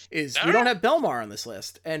 10. Is we don't have Belmar on this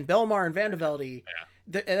list, and Belmar and Van de Velde,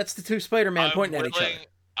 that's the two Spider-Man pointing at each other.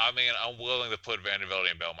 I mean, I'm willing to put Van de Velde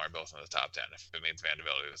and Belmar both in the top 10 if it means Van de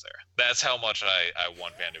Velde was there. That's how much I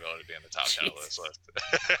want Van de Velde to be in the top 10 of this list.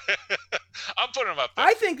 I'm putting him up there.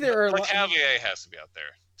 I think there are... Cavier has to be out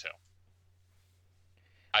there, too.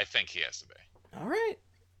 I think he has to be. All right.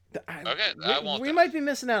 We might be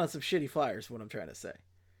missing out on some shitty Flyers, what I'm trying to say.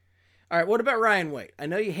 All right, what about Ryan White? I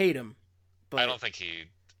know you hate him, but... I don't think he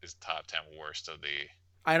is top 10 worst of the...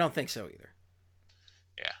 I don't think so either.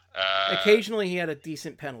 Yeah. Occasionally he had a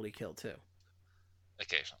decent penalty kill, too.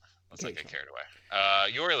 Occasionally. Let's not get carried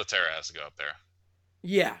away. Yuri Laterra has to go up there.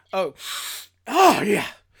 Yeah. Oh, yeah.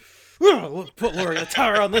 We'll put Yuri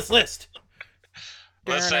Laterra on this list.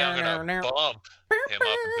 Let's say I'm going to bump him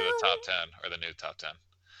up into the top 10, or the new top 10.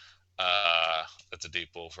 That's a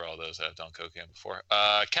deep pool for all those that have done cocaine before.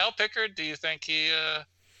 Cal Pickard, do you think he...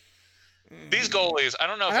 These goalies, I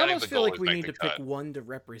don't know if any of the goalies feel like we need to cut. pick one to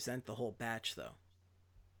represent the whole batch, though.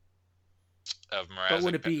 Of Mrazek, but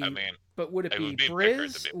would it be? Would it be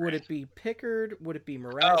Briz? Would it be Pickard? Would it be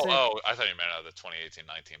Mrazek? Oh, I thought you meant out of the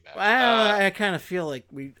 2018-19 batch. I kind of feel like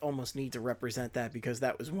we almost need to represent that because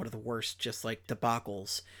that was one of the worst, just like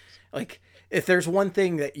debacles. Like, if there's one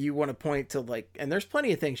thing that you want to point to, like, and there's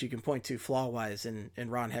plenty of things you can point to flaw-wise in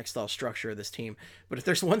Ron Hextall's structure of this team, but if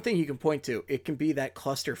there's one thing you can point to, it can be that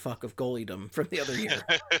clusterfuck of goaliedom from the other year.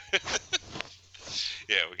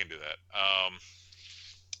 Yeah, we can do that.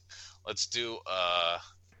 Let's do...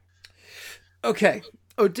 Okay.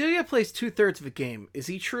 Oduya plays 2/3 of a game. Is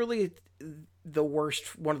he truly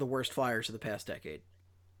one of the worst Flyers of the past decade?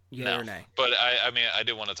 Yeah or nay? But I mean, I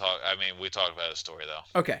do want to talk. I mean, we talked about his story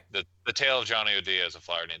though. Okay. The tale of Johnny Oduya as a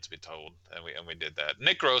Flyer needs to be told, and we did that.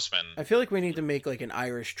 Nick Grossman. I feel like we need to make like an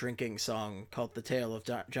Irish drinking song called "The Tale of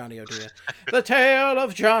Johnny Oduya." The tale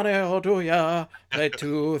of Johnny Oduya played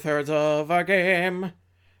 2/3 of a game.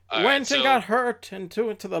 Went and got hurt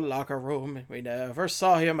into the locker room. We never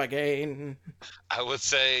saw him again. I would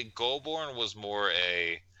say Goulbourne was more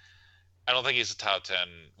a... I don't think he's the top 10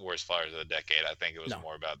 worst Flyers of the decade. I think it was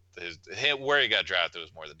more about where he got drafted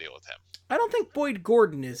was more the deal with him. I don't think Boyd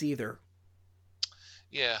Gordon is either.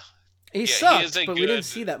 Yeah. He sucked, but we didn't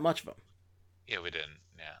see that much of him. Yeah, we didn't.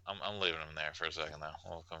 Yeah, I'm leaving him there for a second though.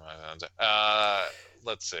 We'll come back.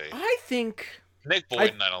 Let's see. I think... Nick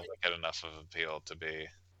Boynton, I don't think had enough of appeal to be...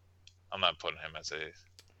 I'm not putting him as a...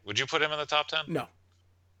 Would you put him in the top 10? No.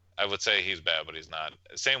 I would say he's bad, but he's not.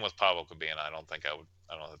 Same with Pavel Kubina. I don't think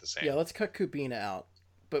the same. Yeah, let's cut Kubina out.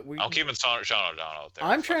 But I'm keeping Sean O'Donnell out there.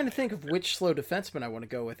 I'm trying to think of which slow defenseman I want to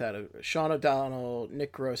go with out of Sean O'Donnell,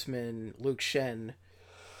 Nick Grossman, Luke Shen.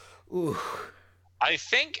 Ooh. I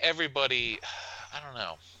think everybody... I don't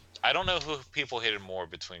know. I don't know who people hated more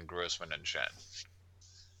between Grossman and Shen.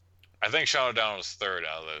 I think Sean O'Donnell was third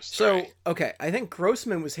out of those three. So, okay, I think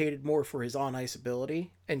Grossman was hated more for his on-ice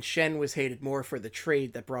ability, and Shen was hated more for the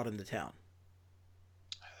trade that brought him to town.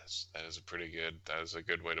 That is a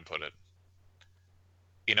good way to put it.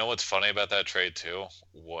 You know what's funny about that trade, too?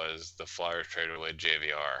 Was the Flyers traded away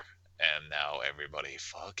JVR, and now everybody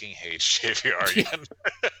fucking hates JVR again.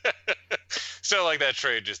 So, like, that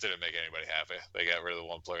trade just didn't make anybody happy. They got rid of the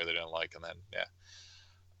one player they didn't like, and then, yeah.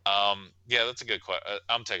 Yeah, that's a good question.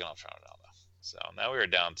 I'm taking off Sean O'Donnell, though. So now we're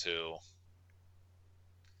down to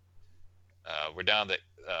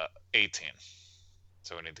 18.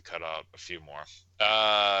 So we need to cut out a few more.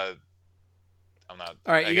 I'm not.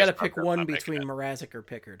 All right, you got to pick one between Mrazek or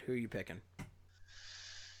Pickard. Who are you picking?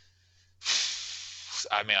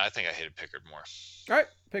 I mean, I think I hated Pickard more. All right,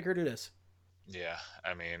 Pickard it is. Yeah,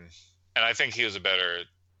 I mean, and I think he was a better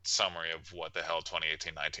summary of what the hell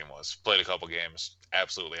 2018-19 was. Played a couple games,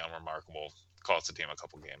 absolutely unremarkable. Cost the team a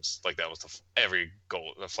couple games. Like, that was the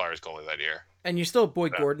Flyers goalie that year. And you still have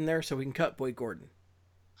Boyd Gordon there, so we can cut Boyd Gordon.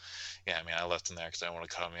 Yeah, I mean, I left him there because I want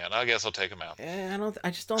to cut him in. I guess I'll take him out. I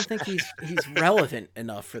just don't think he's relevant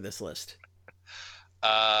enough for this list.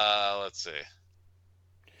 Let's see.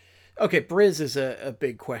 Okay, Briz is a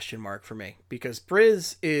big question mark for me because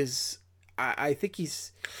Briz is. I think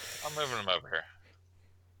he's. I'm moving him over here.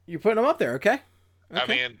 You're putting him up there, okay? I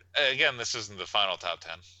mean, again, this isn't the final top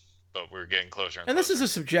 10, but we're getting closer. And this is a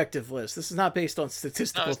subjective list. This is not based on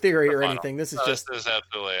statistical theory or anything. This is just. This is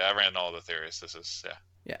absolutely. I ran all the theories. This is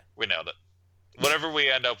Yeah. We nailed it. Whatever we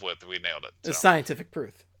end up with, we nailed it. It's scientific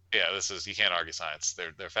proof. Yeah, this is, you can't argue science.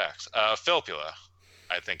 They're facts. Filppula,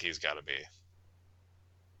 I think he's got to be.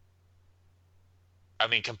 I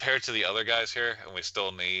mean, compared to the other guys here, and we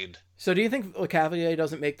still need. So do you think LeCavalier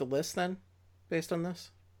doesn't make the list then, based on this?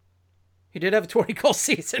 He did have a 20-goal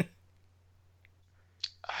season.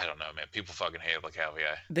 I don't know, man. People fucking hate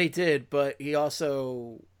LeCavalier. They did, but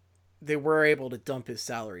they were able to dump his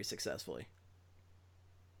salary successfully.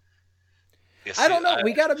 Yeah, I don't know.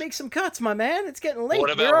 We got to make some cuts, my man. It's getting late.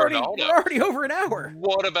 What about Ronaldo? We're already over an hour.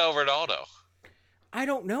 What about Ronaldo? I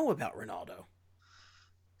don't know about Ronaldo.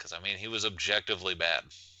 Because, I mean, he was objectively bad.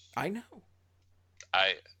 I know.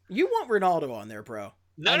 I You want Ronaldo on there, bro.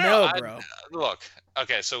 No, bro. Look,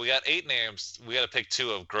 okay, so we got 8 names. We got to pick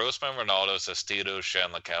 2 of Grossman, Ronaldo, Sestito,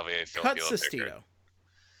 Schenn, LeCavalier, Cut Filppula, Sestito. Pickard.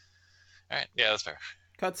 All right, yeah, that's fair.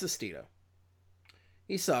 Cut Sestito.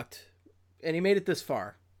 He sucked, and he made it this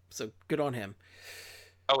far. So good on him.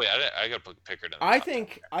 Oh wait, I got to put Pickard in. I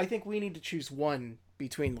think we need to choose one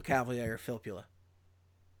between LeCavalier or Filppula.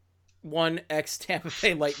 One ex Tampa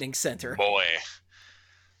Bay Lightning center. Boy.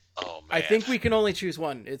 Oh man. I think we can only choose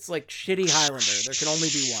one. It's like shitty Highlander. There can only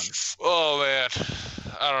be one. Oh man,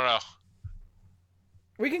 I don't know.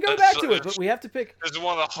 We can go back to it, but we have to pick. This is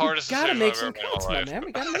one of the hardest. We gotta make some decisions I've cuts, ever my made in man.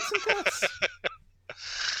 We gotta make some cuts.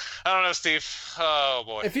 I don't know, Steve. Oh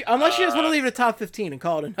boy. Unless you guys want to leave it at top 15 and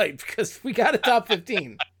call it a night, because we got a top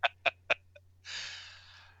 15.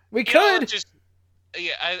 We could.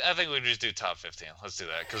 Yeah, I think we just do top 15. Let's do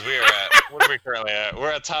that because we are at. What are we currently at?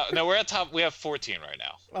 We're at top. No, we're at top. We have 14 right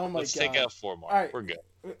now. Oh my Let's god. take out 4 more. All right. We're good.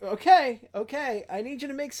 Okay. I need you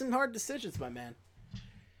to make some hard decisions, my man.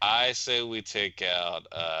 I say we take out.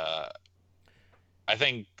 I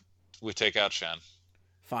think we take out Schenn.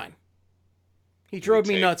 Fine. He drove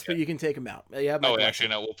me nuts, but you can take him out. Yeah. Actually,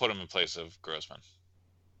 no. We'll put him in place of Grossman.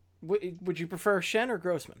 Would you prefer Schenn or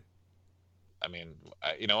Grossman? I mean,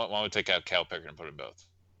 you know what? Why don't we take out Cal Pickard and put in both?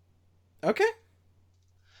 Okay.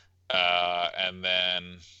 And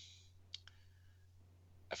then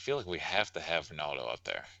I feel like we have to have Ronaldo up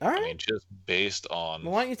there. All right. I mean, just based on.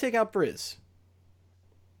 Well, why don't you take out Briz?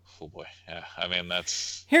 Oh boy, yeah. I mean,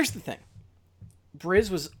 that's. Here's the thing.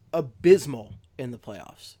 Briz was abysmal in the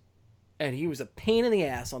playoffs, and he was a pain in the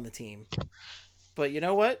ass on the team. But you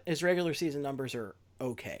know what? His regular season numbers are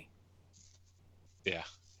okay. Yeah.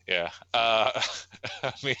 Yeah. I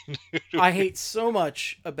mean, I hate so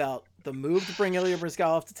much about the move to bring Ilya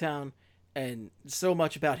Bryzgalov to town, and so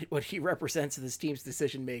much about what he represents in this team's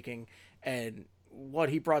decision making and what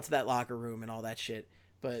he brought to that locker room and all that shit.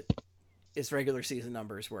 But his regular season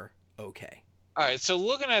numbers were okay. All right. So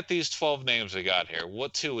looking at these 12 names we got here,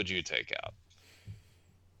 what 2 would you take out?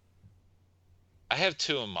 I have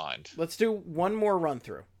 2 in mind. Let's do one more run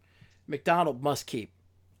through. McDonald must keep.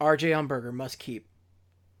 RJ Umberger must keep.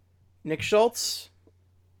 Nick Schultz,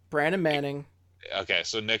 Brandon Manning. Okay,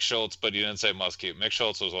 so Nick Schultz, but you didn't say must keep. Nick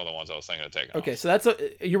Schultz was one of the ones I was thinking of taking Okay, off. so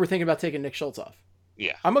you were thinking about taking Nick Schultz off.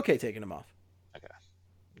 Yeah. I'm okay taking him off. Okay.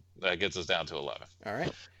 That gets us down to 11. All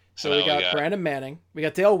right. So we got Brandon Manning. We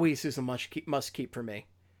got Dale Weiss, who's a must keep for me.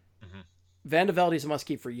 Mm-hmm. Van de Velde's a must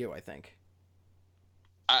keep for you, I think.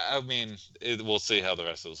 I mean, we'll see how the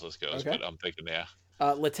rest of this list goes, Okay. but I'm thinking, yeah.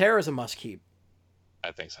 Laterra's a must keep.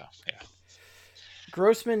 I think so, yeah.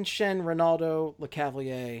 Grossman, Schenn, Ronaldo,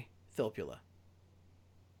 LeCavalier, Filppula.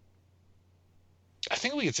 I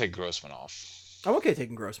think we could take Grossman off. I'm okay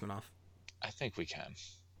taking Grossman off. I think we can.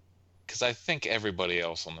 Because I think everybody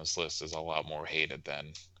else on this list is a lot more hated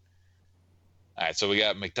than. All right, so we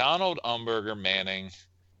got McDonald, Umberger, Manning,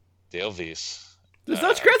 Dale Weiss. There's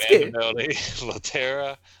no Gretzky.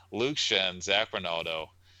 Laterra, Luke Schenn, Zach Ronaldo,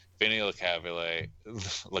 Vinny LeCavalier.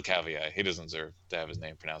 He doesn't deserve to have his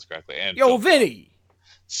name pronounced correctly. And Yo, Vinny!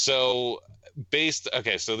 So,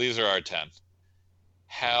 so these are our 10.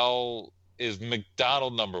 How is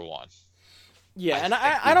McDonald number 1? Yeah, and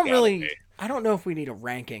I don't know if we need a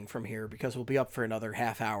ranking from here because we'll be up for another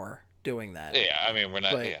half hour doing that. Yeah, I mean, we're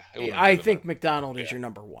not. But Yeah, I think McDonald is your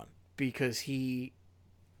number 1 because he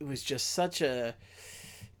was just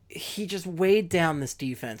he just weighed down this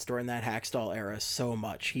defense during that Hackstall era so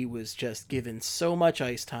much. He was just given so much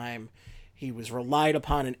ice time. He was relied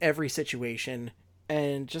upon in every situation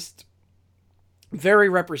and just very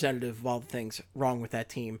representative of all the things wrong with that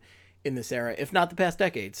team in this era, if not the past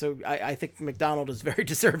decade. So I think McDonald is very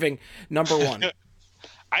deserving number 1.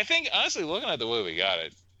 I think, honestly, looking at the way we got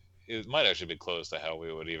it, it might actually be close to how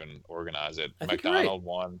we would even organize it. McDonald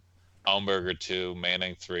 1, Umberger 2,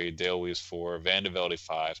 Manning 3, Dale Weiss 4, Van de Velde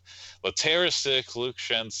 5, Laterra 6, Luke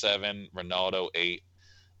Schenn 7, Ronaldo 8,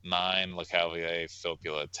 9, LeCavalier,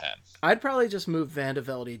 Filppula 10. I'd probably just move Van de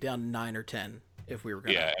Velde down to 9 or 10 if we were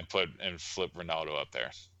gonna. Yeah, and flip Ronaldo up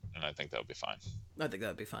there, and I think that would be fine. I think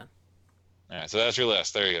that'd be fine. All right, so that's your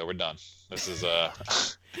list. There you go. We're done. This is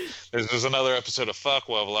this is another episode of Fuck.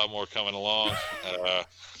 We'll have a lot more coming along.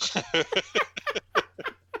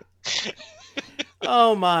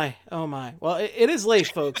 Oh my. Well, it is late,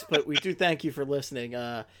 folks, but we do thank you for listening.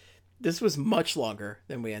 This was much longer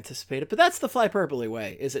than we anticipated, but that's the Flyperbole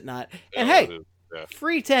way, is it not? And hey, yeah.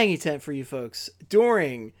 Free Tangy Tent for you folks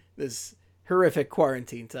during this horrific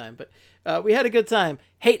quarantine time. But we had a good time.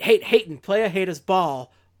 Hating, play a haters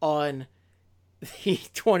ball on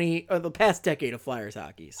the past decade of Flyers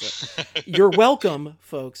hockey. So you're welcome,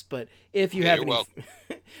 folks. But if you have any,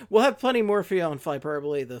 we'll have plenty more for you on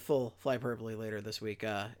Flyperbole, the full Flyperbole later this week.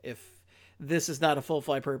 If this is not a full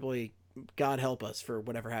Flyperbole, God help us for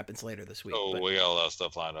whatever happens later this week. Oh, we got a lot of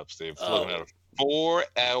stuff lined up, Steve. Looking at a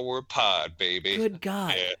 4-hour pod, baby. Good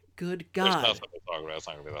God. Yeah. Good There's God. nothing to talk about. It's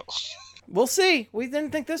not going to be that long. We'll see. We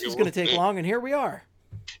didn't think this was going to take long, and here we are.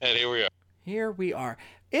 And here we are. Here we are.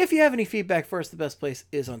 If you have any feedback for us, the best place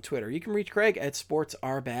is on Twitter. You can reach Craig at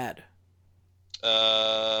SportsAreBad.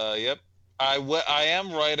 Yep. I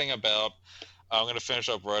am writing about. I'm going to finish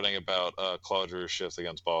up writing about Claude Giroux's shift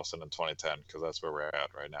against Boston in 2010 because that's where we're at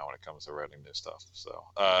right now when it comes to writing new stuff. So,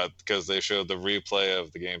 because they showed the replay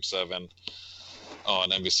of the Game 7 on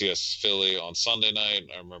NBCS Philly on Sunday night.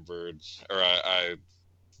 I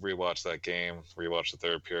rewatched that game, rewatched the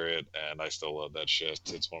third period, and I still love that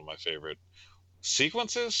shift. It's one of my favorite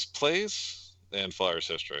plays in Flyers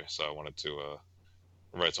history. So I wanted to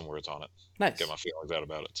write some words on it. Nice. Get my feelings out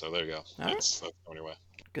about it. So there you go. That's going your way.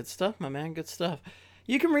 Good stuff, my man. Good stuff.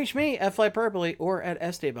 You can reach me at Flyperbole or at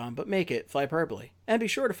Esteban, but make it Flyperbole. And be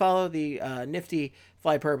sure to follow the nifty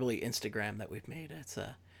Flyperbole Instagram that we've made. It's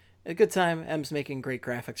a good time. Em's making great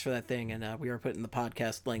graphics for that thing, and we are putting the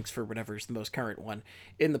podcast links for whatever's the most current one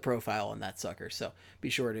in the profile on that sucker. So be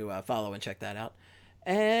sure to follow and check that out.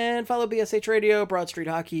 And follow BSH Radio, Broad Street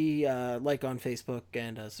Hockey, like on Facebook,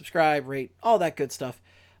 and subscribe, rate, all that good stuff.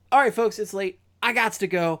 All right, folks, it's late. I gots to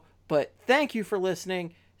go, but thank you for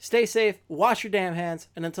listening. Stay safe, wash your damn hands,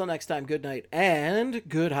 and until next time, good night and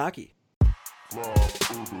good hockey.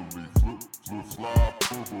 Flyperbole, flip,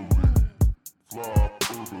 Flyperbole.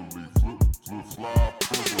 Flyperbole, flip,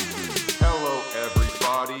 Flyperbole. Hello,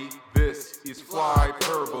 everybody. This is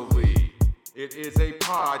Flyperbole. It is a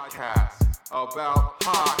podcast about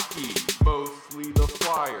hockey, mostly the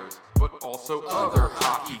Flyers, but also other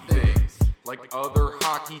hockey things, like other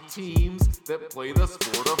hockey teams that play the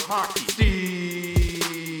sport of hockey.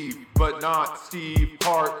 Steve, but not Steve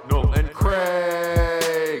Hartnell, and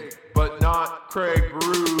Craig, but not Craig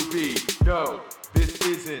Berube. No, this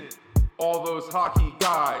isn't all those hockey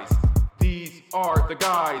guys. These are the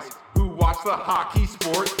guys who watch the hockey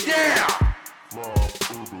sport. Yeah!